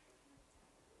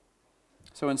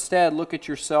 So instead, look at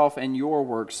yourself and your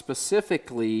works,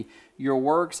 specifically your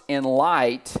works in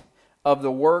light of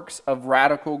the works of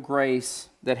radical grace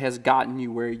that has gotten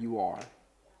you where you are.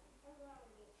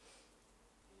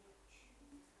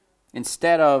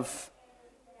 Instead of,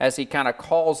 as he kind of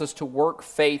calls us to work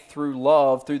faith through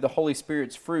love, through the Holy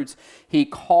Spirit's fruits, he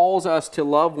calls us to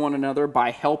love one another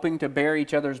by helping to bear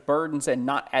each other's burdens and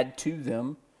not add to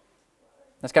them.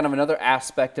 That's kind of another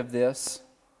aspect of this.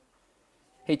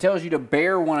 He tells you to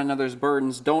bear one another's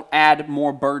burdens. Don't add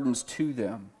more burdens to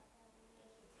them.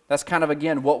 That's kind of,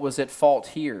 again, what was at fault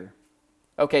here.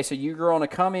 Okay, so you're going to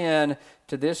come in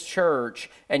to this church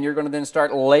and you're going to then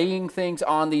start laying things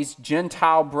on these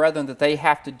Gentile brethren that they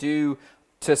have to do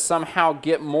to somehow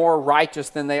get more righteous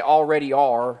than they already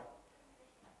are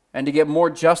and to get more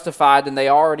justified than they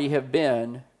already have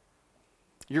been.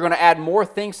 You're going to add more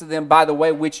things to them, by the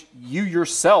way, which you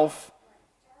yourself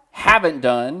haven't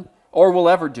done or will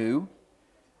ever do.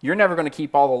 You're never going to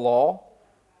keep all the law.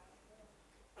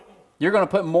 You're going to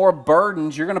put more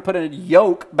burdens. You're going to put a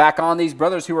yoke back on these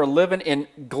brothers who are living in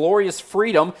glorious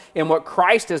freedom in what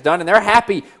Christ has done, and they're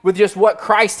happy with just what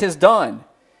Christ has done.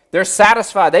 They're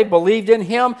satisfied. They believed in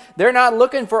Him. They're not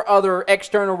looking for other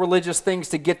external religious things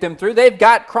to get them through. They've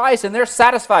got Christ, and they're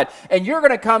satisfied. And you're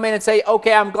going to come in and say,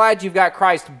 okay, I'm glad you've got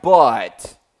Christ,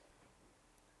 but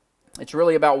It's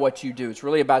really about what you do. It's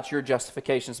really about your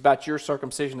justification. It's about your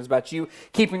circumcision. It's about you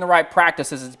keeping the right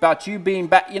practices. It's about you being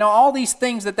back. All these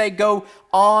things that they go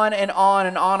on and on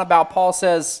and on about. Paul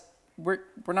says we're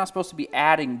not supposed to be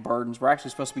adding burdens. We're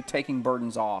actually supposed to be taking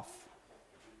burdens off.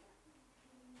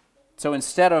 So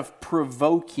instead of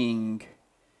provoking,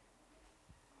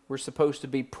 we're supposed to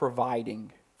be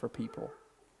providing for people.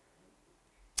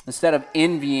 Instead of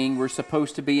envying, we're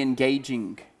supposed to be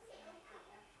engaging.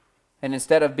 And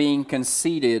instead of being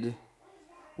conceited,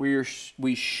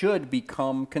 we should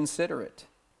become considerate.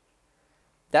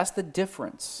 That's the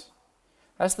difference.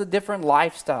 That's the different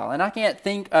lifestyle. And I can't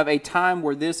think of a time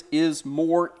where this is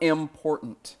more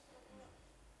important.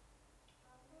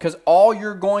 Because all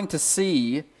you're going to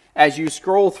see as you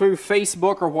scroll through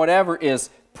Facebook or whatever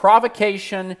is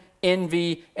provocation,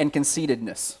 envy, and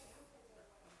conceitedness.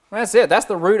 That's it. That's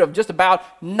the root of just about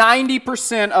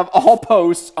 90% of all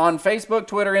posts on Facebook,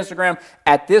 Twitter, Instagram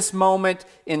at this moment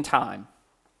in time.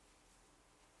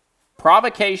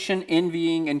 Provocation,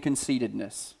 envying, and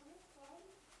conceitedness.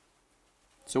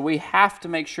 So we have to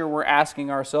make sure we're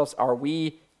asking ourselves, are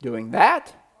we doing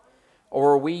that?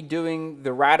 Or are we doing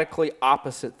the radically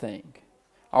opposite thing?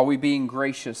 Are we being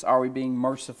gracious? Are we being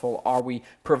merciful? Are we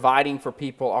providing for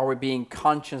people? Are we being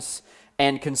conscious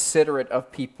and considerate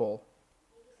of people?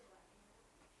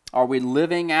 Are we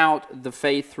living out the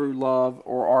faith through love,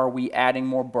 or are we adding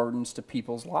more burdens to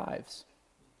people's lives?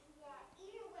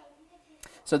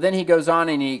 So then he goes on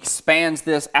and he expands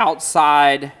this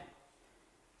outside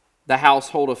the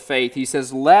household of faith. He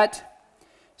says, let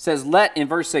in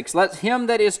verse 6, let him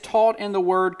that is taught in the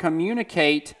word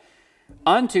communicate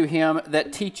unto him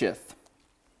that teacheth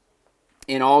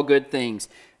in all good things.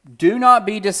 Do not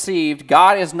be deceived,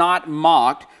 God is not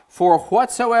mocked. For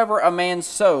whatsoever a man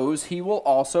sows, he will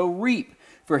also reap.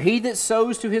 For he that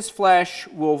sows to his flesh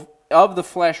will of the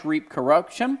flesh reap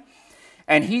corruption,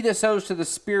 and he that sows to the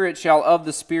Spirit shall of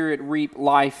the Spirit reap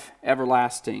life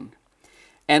everlasting.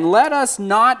 And let us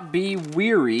not be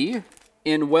weary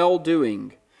in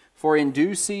well-doing, for in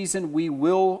due season we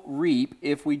will reap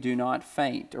if we do not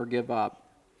faint or give up.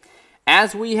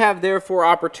 As we have therefore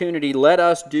opportunity, let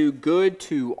us do good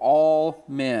to all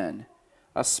men,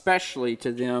 especially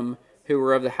to them who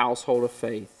are of the household of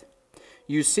faith.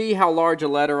 You see how large a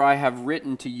letter I have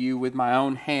written to you with my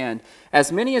own hand.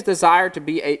 As many as desire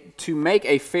to make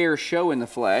a fair show in the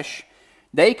flesh,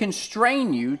 they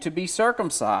constrain you to be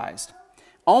circumcised,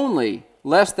 only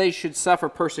lest they should suffer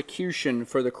persecution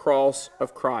for the cross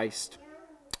of Christ.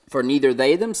 For neither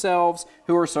they themselves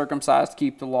who are circumcised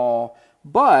keep the law,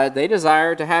 but they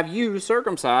desire to have you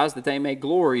circumcised, that they may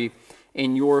glory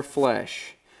in your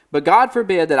flesh. But God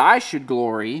forbid that I should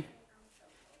glory,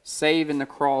 save in the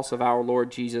cross of our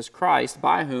Lord Jesus Christ,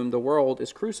 by whom the world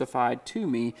is crucified to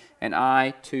me, and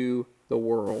I to the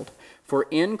world. For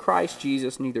in Christ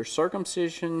Jesus neither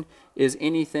circumcision is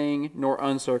anything, nor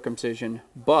uncircumcision,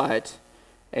 but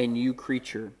a new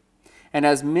creature. And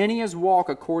as many as walk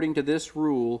according to this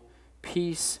rule,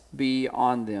 peace be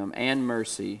on them, and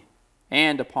mercy,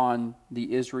 and upon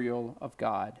the Israel of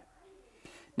God.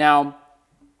 Now,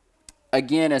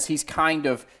 again, as he's kind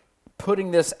of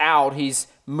putting this out, he's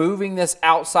moving this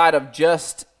outside of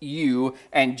just you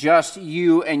and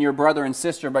your brother and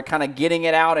sister, but kind of getting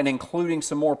it out and including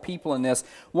some more people in this.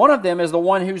 One of them is the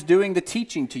one who's doing the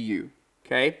teaching to you,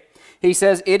 okay? He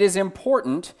says it is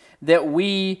important that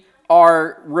we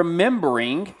are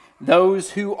remembering those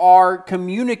who are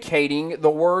communicating the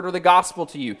word or the gospel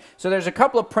to you. So there's a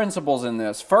couple of principles in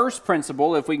this. First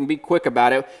principle, if we can be quick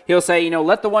about it, he'll say,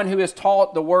 let the one who is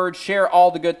taught the word share all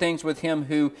the good things with him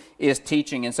who is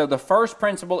teaching. And so the first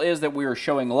principle is that we are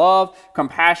showing love,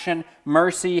 compassion,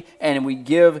 mercy, and we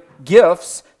give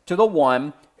gifts to the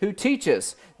one who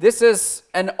teaches. This is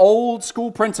an old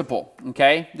school principle,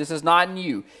 okay? This is not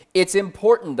new. It's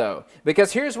important, though,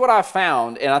 because here's what I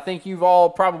found, and I think you've all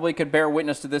probably could bear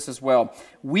witness to this as well.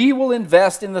 We will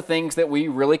invest in the things that we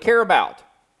really care about.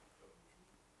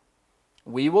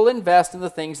 We will invest in the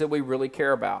things that we really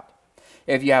care about.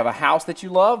 If you have a house that you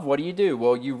love, what do?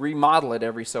 Well, you remodel it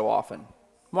every so often.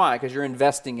 Why? Because you're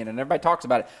investing in it, and everybody talks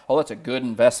about it. Oh, that's a good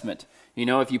investment.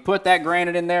 If you put that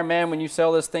granite in there, man, when you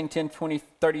sell this thing 10, 20,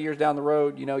 30 years down the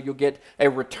road, you'll get a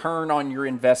return on your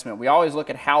investment. We always look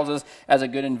at houses as a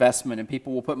good investment, and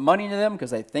people will put money into them because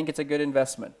they think it's a good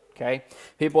investment, okay?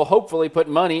 People hopefully put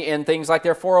money in things like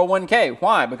their 401k.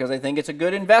 Why? Because they think it's a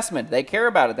good investment. They care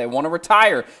about it. They want to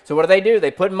retire. So what do?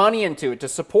 They put money into it to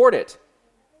support it.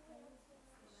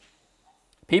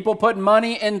 People put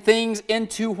money and things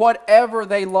into whatever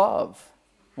they love,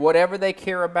 whatever they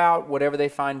care about, whatever they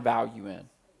find value in.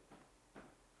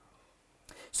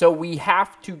 So we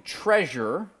have to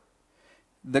treasure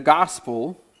the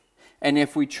gospel, and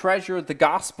if we treasure the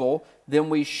gospel, then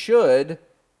we should,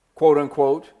 quote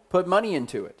unquote, put money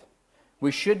into it.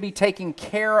 We should be taking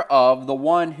care of the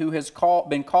one who has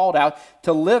been called out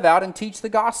to live out and teach the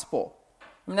gospel.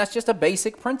 I mean, that's just a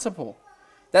basic principle.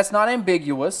 That's not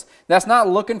ambiguous. That's not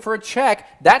looking for a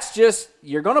check. That's just,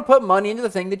 you're going to put money into the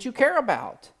thing that you care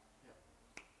about.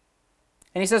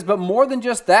 And he says, but more than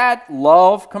just that,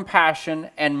 love, compassion,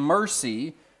 and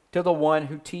mercy to the one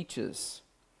who teaches.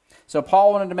 So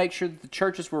Paul wanted to make sure that the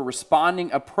churches were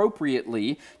responding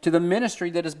appropriately to the ministry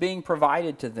that is being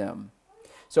provided to them.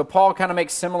 So Paul kind of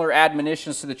makes similar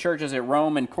admonitions to the churches at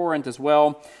Rome and Corinth as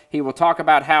well. He will talk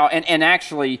about how, and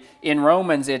actually in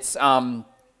Romans it's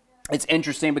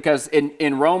interesting because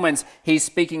in Romans he's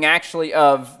speaking actually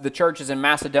of the churches in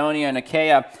Macedonia and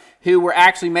Achaia who were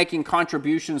actually making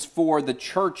contributions for the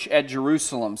church at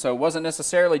Jerusalem. So it wasn't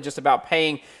necessarily just about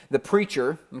paying the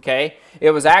preacher, okay?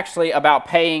 It was actually about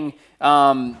paying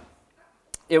to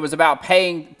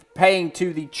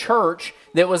the church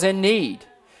that was in need.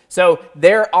 So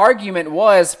their argument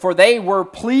was, for they were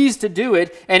pleased to do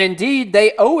it, and indeed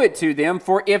they owe it to them,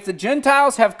 for if the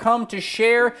Gentiles have come to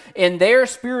share in their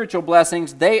spiritual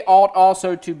blessings, they ought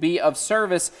also to be of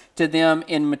service to them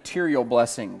in material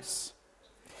blessings.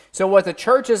 So what the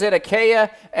churches at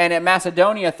Achaia and at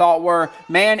Macedonia thought were,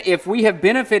 man, if we have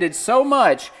benefited so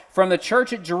much from the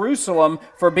church at Jerusalem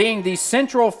for being the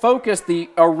central focus, the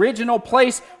original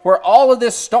place where all of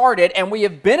this started, and we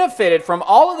have benefited from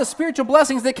all of the spiritual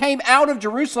blessings that came out of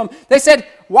Jerusalem, they said,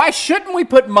 why shouldn't we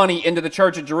put money into the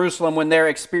church at Jerusalem when they're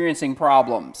experiencing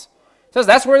problems? It says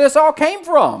that's where this all came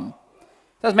from.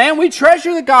 It says, man, we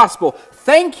treasure the gospel.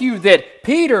 Thank you that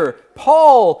Peter,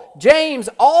 Paul, James,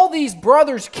 all these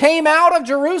brothers came out of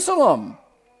Jerusalem.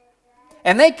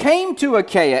 And they came to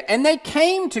Achaia, and they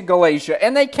came to Galatia,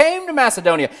 and they came to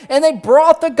Macedonia, and they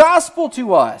brought the gospel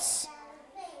to us.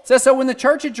 It says, so when the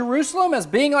church at Jerusalem, as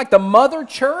being like the mother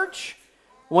church,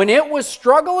 when it was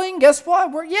struggling, guess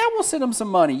what? We'll send them some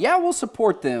money. Yeah, we'll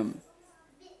support them.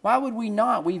 Why would we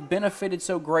not? We've benefited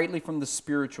so greatly from the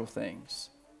spiritual things.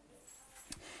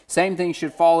 Same thing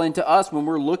should fall into us when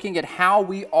we're looking at how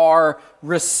we are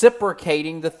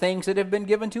reciprocating the things that have been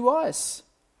given to us.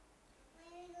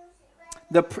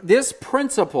 This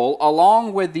principle,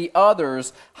 along with the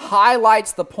others,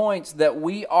 highlights the points that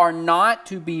we are not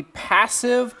to be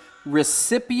passive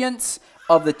recipients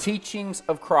of the teachings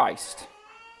of Christ.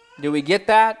 Do we get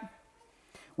that?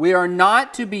 We are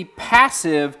not to be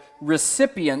passive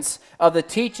recipients of the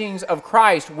teachings of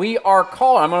Christ. We are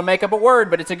called, I'm going to make up a word,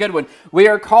 but it's a good one. We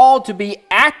are called to be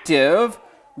active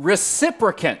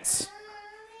reciprocants.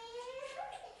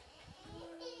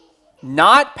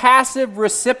 Not passive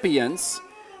recipients,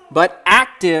 but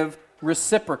active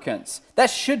reciprocants. That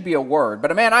should be a word,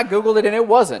 but man, I Googled it and it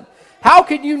wasn't. How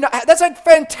could you not? That's a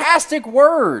fantastic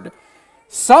word.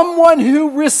 Someone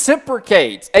who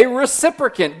reciprocates, a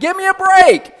reciprocant. Give me a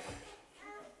break.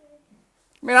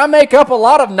 I mean, I make up a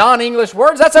lot of non-English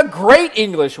words. That's a great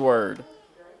English word.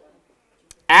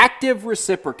 Active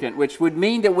reciprocant, which would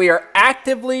mean that we are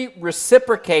actively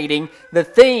reciprocating the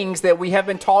things that we have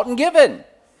been taught and given.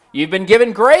 You've been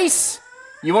given grace.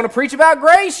 You want to preach about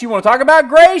grace? You want to talk about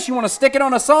grace? You want to stick it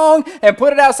on a song and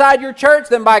put it outside your church?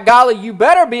 Then by golly, you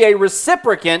better be a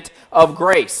reciprocant of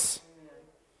grace.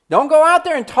 Don't go out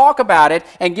there and talk about it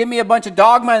and give me a bunch of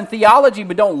dogma and theology,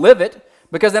 but don't live it,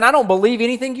 because then I don't believe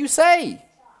anything you say.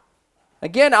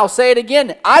 Again, I'll say it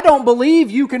again. I don't believe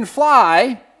you can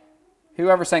fly.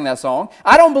 Whoever sang that song.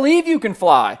 I don't believe you can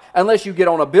fly unless you get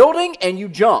on a building and you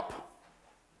jump.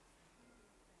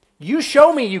 You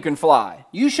show me you can fly.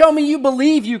 You show me you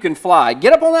believe you can fly.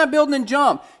 Get up on that building and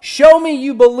jump. Show me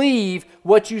you believe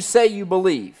what you say you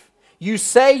believe. You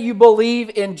say you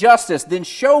believe in justice. Then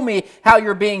show me how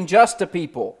you're being just to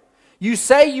people. You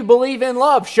say you believe in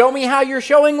love. Show me how you're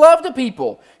showing love to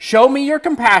people. Show me your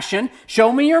compassion.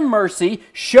 Show me your mercy.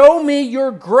 Show me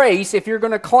your grace if you're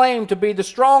going to claim to be the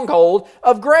stronghold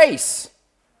of grace.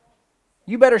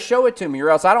 You better show it to me, or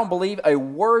else I don't believe a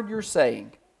word you're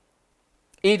saying.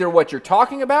 Either what you're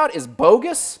talking about is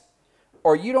bogus,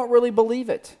 or you don't really believe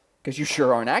it, because you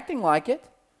sure aren't acting like it.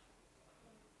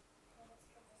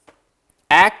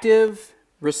 Active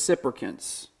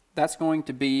reciprocants. That's going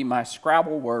to be my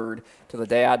Scrabble word till the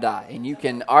day I die. And you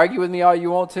can argue with me all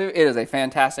you want to. It is a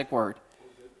fantastic word.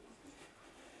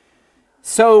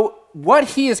 So what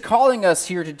he is calling us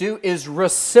here to do is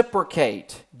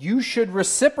reciprocate. You should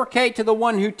reciprocate to the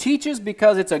one who teaches,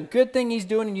 because it's a good thing he's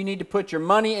doing, and you need to put your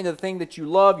money into the thing that you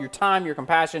love, your time, your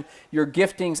compassion, your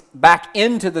giftings back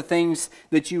into the things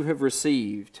that you have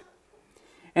received.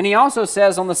 And he also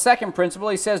says on the second principle,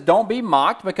 he says, don't be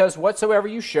mocked, because whatsoever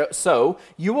you sow,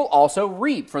 you will also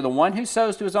reap. For the one who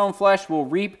sows to his own flesh will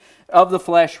reap of the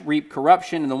flesh, reap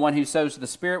corruption, and the one who sows to the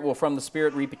Spirit will from the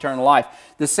Spirit reap eternal life.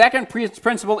 The second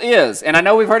principle is, and I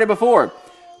know we've heard it before,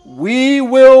 we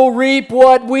will reap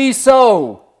what we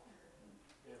sow.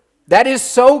 That is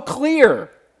so clear.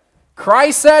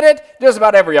 Christ said it. Just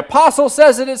about every apostle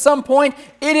says it at some point.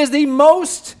 It is the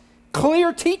most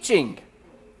clear teaching.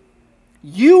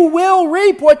 You will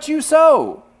reap what you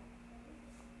sow.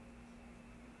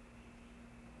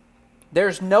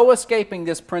 There's no escaping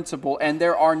this principle, and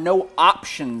there are no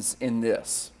options in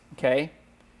this. Okay?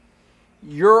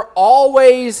 You're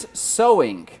always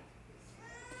sowing.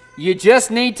 You just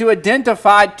need to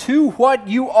identify to what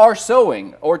you are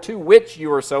sowing, or to which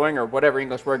you are sowing, or whatever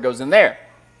English word goes in there.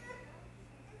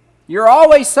 You're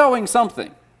always sowing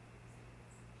something.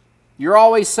 You're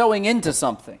always sowing into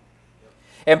something.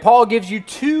 And Paul gives you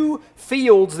two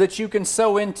fields that you can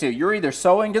sow into. You're either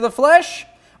sowing to the flesh,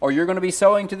 or you're going to be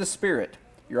sowing to the Spirit.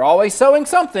 You're always sowing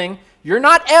something. You're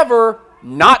not ever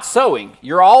not sowing.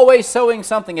 You're always sowing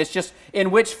something. It's just in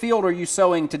which field are you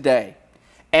sowing today?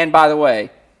 And by the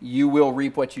way, you will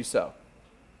reap what you sow.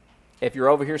 If you're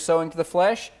over here sowing to the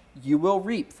flesh, you will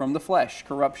reap from the flesh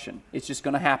corruption. It's just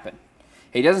going to happen.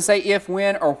 He doesn't say if,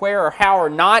 when, or where, or how, or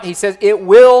not. He says it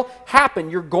will happen.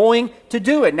 You're going to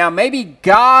do it. Now, maybe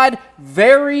God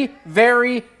very,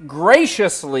 very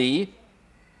graciously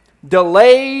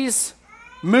delays,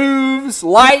 moves,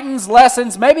 lightens,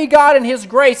 lessens. Maybe God in His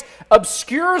grace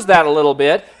obscures that a little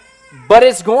bit, but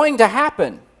it's going to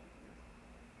happen.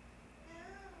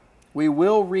 We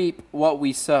will reap what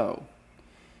we sow.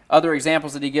 Other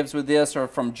examples that he gives with this are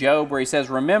from Job, where he says,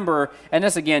 remember, and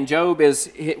this again, Job is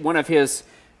one of his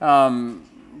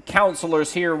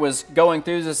counselors here was going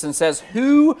through this and says,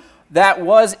 who that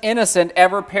was innocent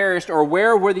ever perished, or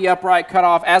where were the upright cut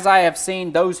off? As I have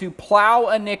seen, those who plow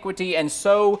iniquity and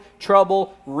sow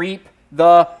trouble reap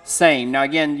the same. Now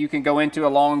again, you can go into a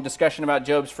long discussion about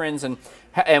Job's friends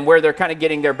and where they're kind of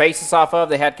getting their basis off of.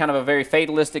 They had kind of a very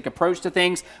fatalistic approach to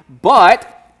things,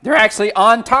 but they're actually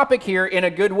on topic here in a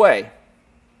good way.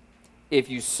 If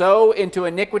you sow into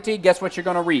iniquity, guess what you're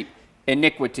going to reap?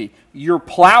 Iniquity. You're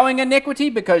plowing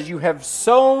iniquity because you have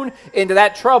sown into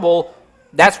that trouble.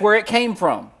 That's where it came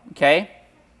from. Okay?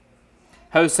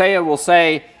 Hosea will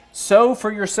say, sow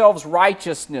for yourselves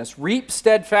righteousness, reap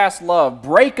steadfast love,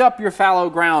 break up your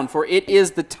fallow ground, for it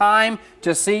is the time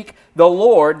to seek the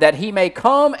Lord, that He may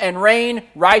come and rain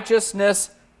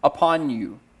righteousness upon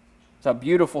you. It's a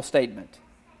beautiful statement.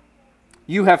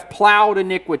 You have plowed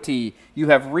iniquity. You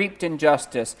have reaped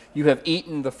injustice. You have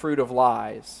eaten the fruit of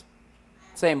lies.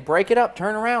 Saying, break it up,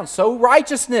 turn around, sow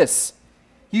righteousness.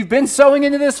 You've been sowing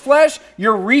into this flesh.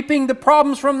 You're reaping the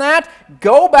problems from that.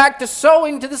 Go back to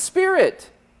sowing to the Spirit.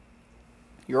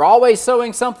 You're always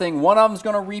sowing something. One of them is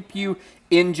going to reap you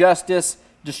injustice,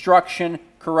 destruction,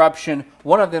 corruption.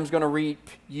 One of them is going to reap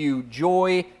you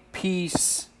joy,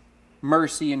 peace,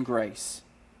 mercy, and grace.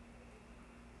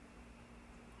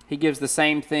 He gives the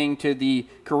same thing to the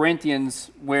Corinthians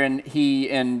when he,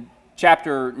 in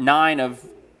chapter 9 of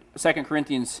 2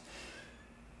 Corinthians,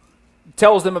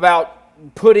 tells them about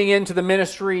putting into the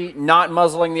ministry, not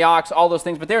muzzling the ox, all those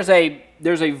things. But there's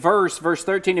a verse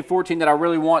 13 and 14, that I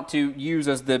really want to use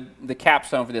as the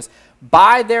capstone for this.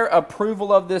 By their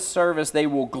approval of this service, they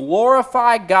will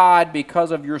glorify God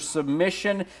because of your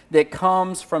submission that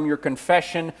comes from your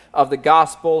confession of the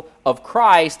gospel of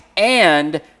Christ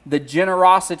and the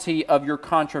generosity of your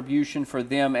contribution for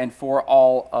them and for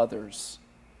all others.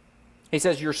 He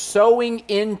says you're sowing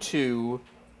into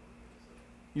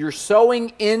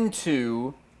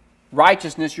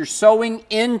righteousness, you're sowing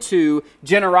into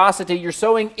generosity, you're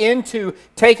sowing into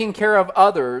taking care of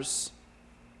others.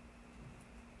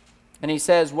 And he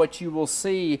says what you will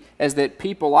see is that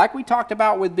people, like we talked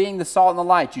about with being the salt and the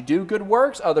light, you do good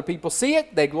works, other people see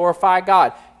it, they glorify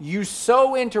God. You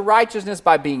sow into righteousness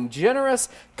by being generous,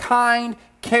 kind,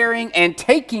 caring, and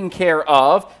taking care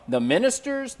of the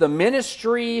ministers, the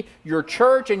ministry, your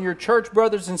church, and your church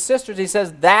brothers and sisters. He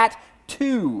says that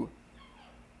too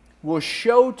will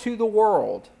show to the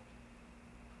world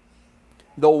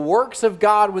the works of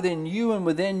God within you and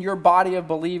within your body of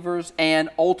believers, and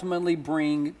ultimately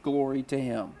bring glory to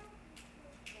Him.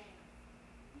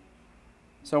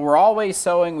 So we're always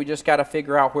sowing. We just got to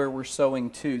figure out where we're sowing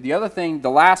to. The other thing, the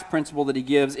last principle that he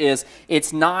gives is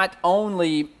it's not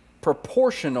only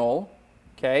proportional,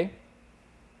 okay?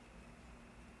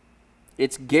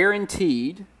 It's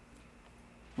guaranteed.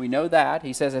 We know that.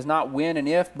 He says it's not when and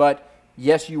if, but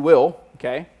yes, you will,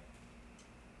 okay?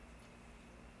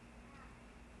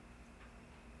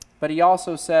 but he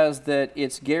also says that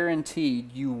it's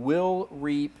guaranteed you will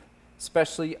reap,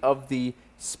 especially of the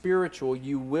spiritual,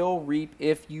 you will reap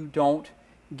if you don't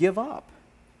give up.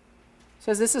 He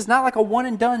says this is not like a one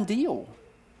and done deal.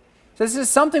 He says this is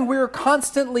something we're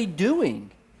constantly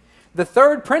doing. The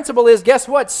third principle is, guess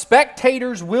what?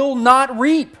 Spectators will not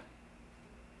reap.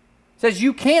 Says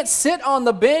you can't sit on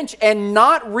the bench and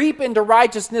not reap into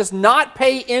righteousness, not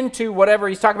pay into whatever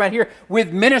he's talking about here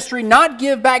with ministry, not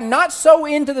give back, not sow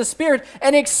into the Spirit,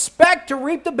 and expect to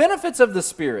reap the benefits of the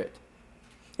Spirit.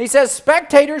 He says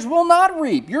spectators will not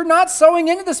reap. You're not sowing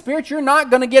into the Spirit. You're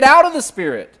not going to get out of the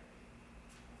Spirit.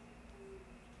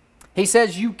 He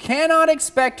says you cannot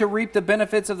expect to reap the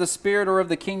benefits of the Spirit or of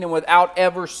the kingdom without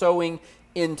ever sowing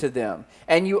into them.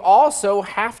 And you also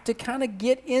have to kind of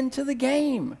get into the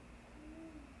game.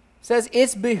 Says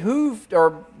it's behooved,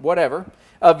 or whatever,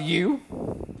 of you.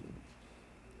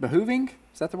 Behooving?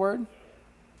 Is that the word?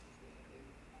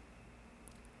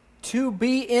 To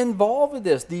be involved with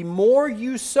this. The more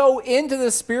you sow into the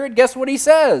Spirit, guess what he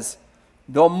says?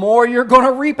 The more you're going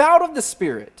to reap out of the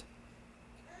Spirit.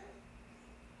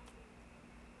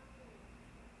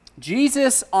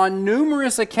 Jesus on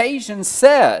numerous occasions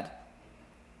said,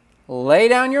 lay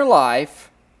down your life,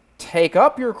 take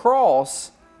up your cross,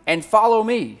 and follow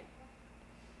me.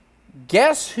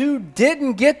 Guess who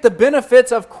didn't get the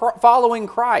benefits of following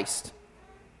Christ?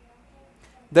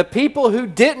 The people who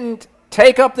didn't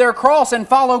take up their cross and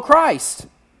follow Christ.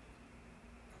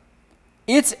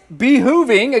 It's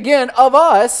behooving, again, of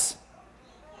us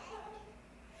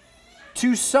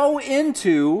to sow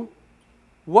into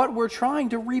what we're trying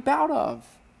to reap out of.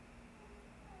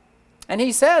 And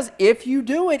he says, if you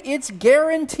do it, it's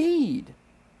guaranteed.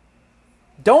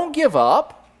 Don't give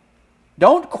up.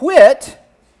 Don't quit.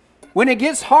 When it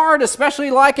gets hard,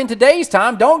 especially like in today's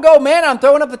time, don't go, man, I'm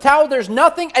throwing up the towel. There's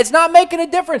nothing. It's not making a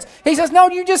difference. He says, no,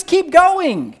 you just keep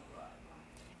going.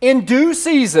 In due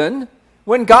season,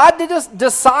 when God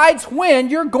decides when,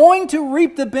 you're going to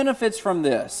reap the benefits from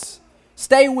this.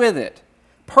 Stay with it.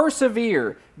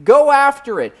 Persevere. Go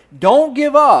after it. Don't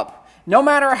give up. No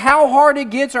matter how hard it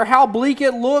gets or how bleak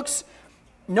it looks,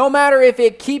 no matter if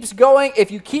it keeps going, if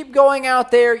you keep going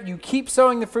out there, you keep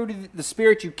sowing the fruit of the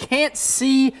Spirit, you can't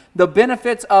see the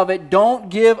benefits of it, don't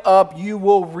give up. You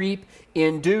will reap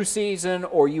in due season,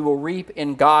 or you will reap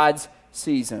in God's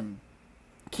season.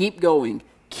 Keep going.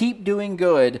 Keep doing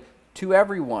good to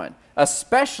everyone,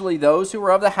 especially those who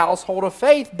are of the household of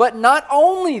faith, but not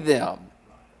only them.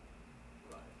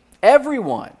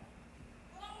 Everyone.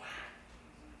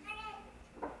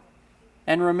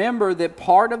 And remember that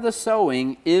part of the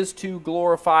sowing is to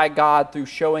glorify God through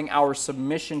showing our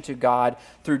submission to God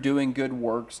through doing good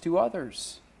works to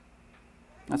others.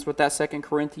 That's what that 2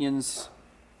 Corinthians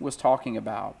was talking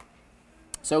about.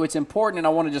 So it's important, and I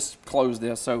want to just close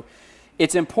this. So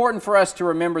it's important for us to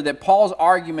remember that Paul's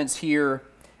arguments here,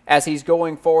 as he's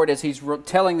going forward, as he's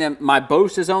telling them, my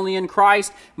boast is only in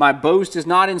Christ, my boast is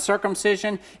not in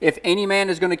circumcision. If any man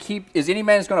is going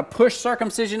to push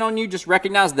circumcision on you, just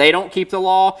recognize they don't keep the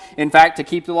law. In fact, to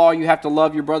keep the law, you have to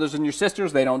love your brothers and your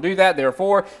sisters. They don't do that.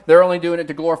 Therefore, they're only doing it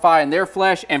to glorify in their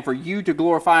flesh and for you to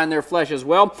glorify in their flesh as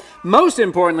well. Most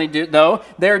importantly, though,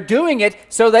 they're doing it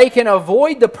so they can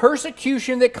avoid the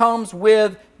persecution that comes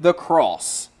with the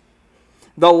cross.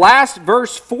 The last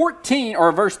verse 14,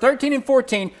 or verse 13 and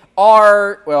 14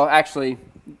 are, well, actually,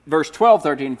 verse 12,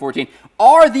 13, and 14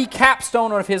 are the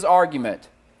capstone of his argument.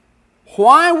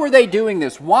 Why were they doing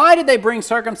this? Why did they bring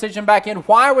circumcision back in?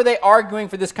 Why were they arguing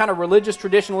for this kind of religious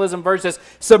traditionalism versus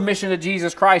submission to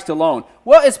Jesus Christ alone?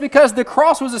 Well, it's because the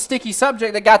cross was a sticky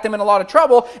subject that got them in a lot of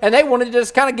trouble, and they wanted to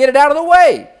just kind of get it out of the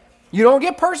way. You don't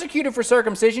get persecuted for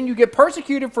circumcision. You get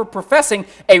persecuted for professing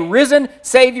a risen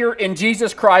Savior in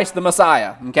Jesus Christ, the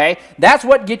Messiah. Okay? That's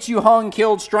what gets you hung,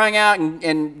 killed, strung out,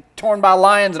 and torn by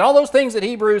lions, and all those things that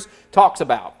Hebrews talks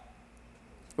about.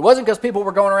 It wasn't because people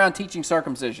were going around teaching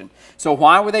circumcision. So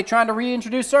why were they trying to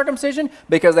reintroduce circumcision?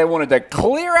 Because they wanted to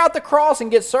clear out the cross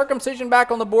and get circumcision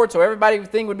back on the board so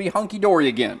everything would be hunky-dory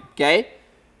again. Okay?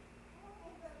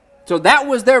 So that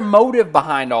was their motive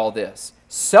behind all this.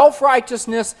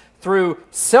 Self-righteousness through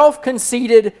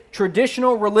self-conceited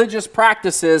traditional religious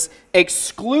practices,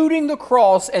 excluding the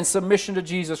cross and submission to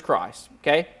Jesus Christ.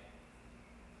 Okay?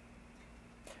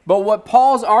 But what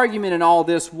Paul's argument in all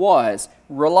this was,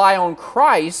 rely on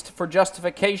Christ for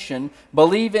justification,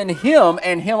 believe in Him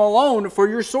and Him alone for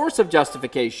your source of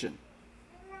justification.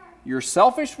 Your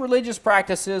selfish religious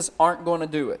practices aren't going to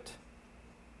do it.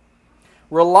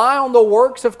 Rely on the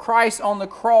works of Christ on the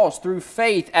cross through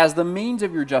faith as the means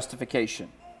of your justification.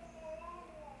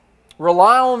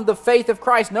 Rely on the faith of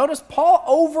Christ. Notice Paul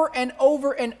over and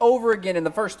over and over again in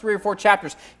the first 3 or 4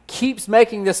 chapters keeps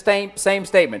making this same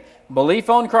statement. Belief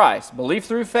on Christ, belief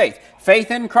through faith,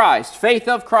 faith in Christ, faith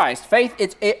of Christ, faith.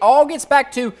 It all gets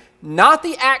back to not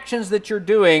the actions that you're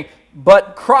doing,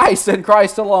 but Christ and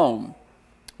Christ alone.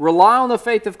 Rely on the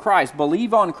faith of Christ.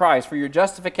 Believe on Christ for your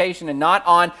justification and not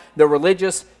on the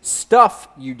religious stuff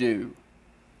you do.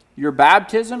 Your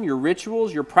baptism, your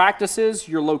rituals, your practices,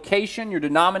 your location, your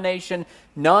denomination,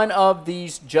 none of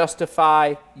these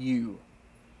justify you.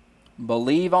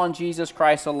 Believe on Jesus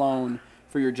Christ alone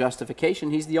for your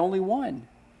justification. He's the only one.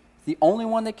 The only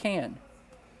one that can.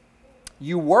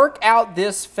 You work out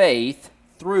this faith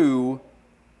through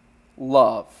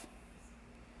love.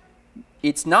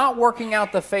 It's not working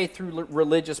out the faith through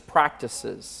religious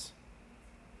practices.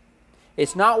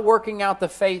 It's not working out the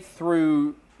faith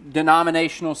through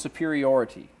denominational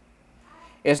superiority.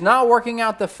 It's not working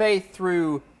out the faith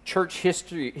through church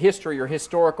history or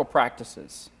historical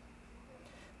practices.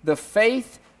 The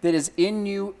faith that is in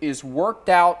you is worked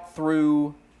out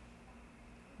through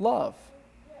love.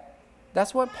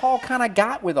 That's what Paul kind of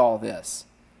got with all this,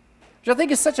 which I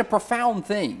think is such a profound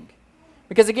thing.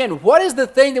 Because again, what is the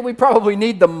thing that we probably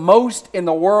need the most in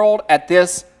the world at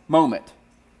this moment?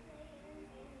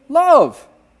 Love.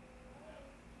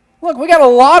 Look, we got a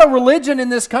lot of religion in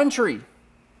this country.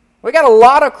 We got a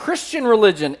lot of Christian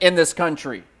religion in this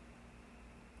country.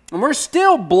 And we're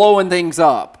still blowing things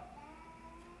up.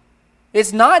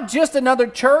 It's not just another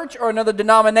church or another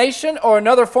denomination or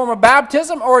another form of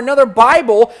baptism or another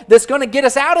Bible that's going to get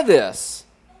us out of this.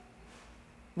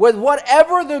 With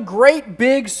whatever the great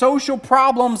big social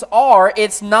problems are,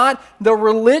 it's not the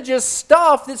religious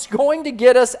stuff that's going to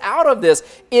get us out of this.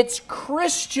 It's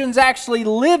Christians actually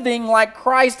living like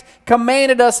Christ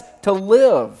commanded us to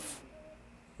live.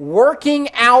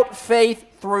 Working out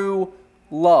faith through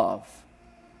love.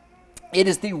 It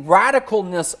is the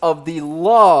radicalness of the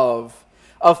love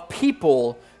of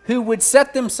people who would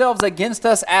set themselves against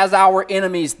us as our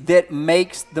enemies that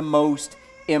makes the most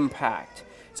impact.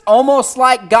 It's almost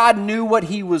like God knew what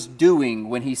He was doing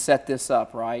when He set this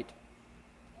up, right?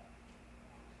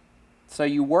 So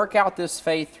you work out this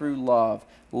faith through love.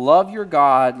 Love your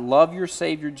God, love your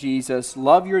Savior Jesus,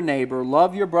 love your neighbor,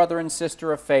 love your brother and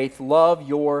sister of faith, love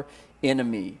your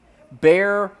enemy.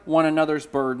 Bear one another's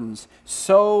burdens,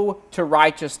 sow to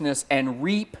righteousness, and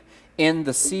reap in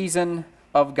the season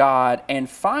of God. And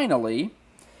finally,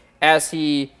 as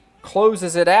he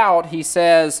closes it out, he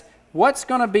says, what's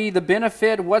going to be the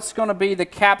benefit? What's going to be the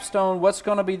capstone? What's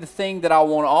going to be the thing that I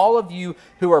want all of you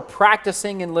who are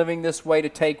practicing and living this way to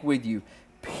take with you?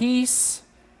 Peace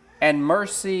and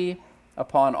mercy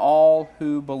upon all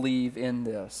who believe in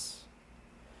this.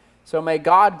 So may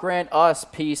God grant us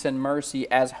peace and mercy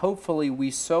as hopefully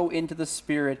we sow into the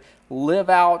Spirit, live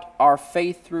out our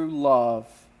faith through love,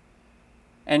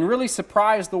 and really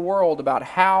surprise the world about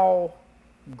how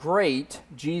great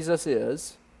Jesus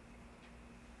is,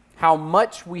 how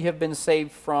much we have been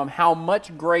saved from, how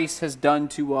much grace has done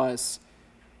to us,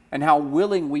 and how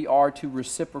willing we are to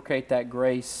reciprocate that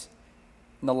grace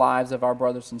in the lives of our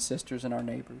brothers and sisters and our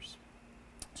neighbors.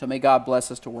 So may God bless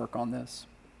us to work on this.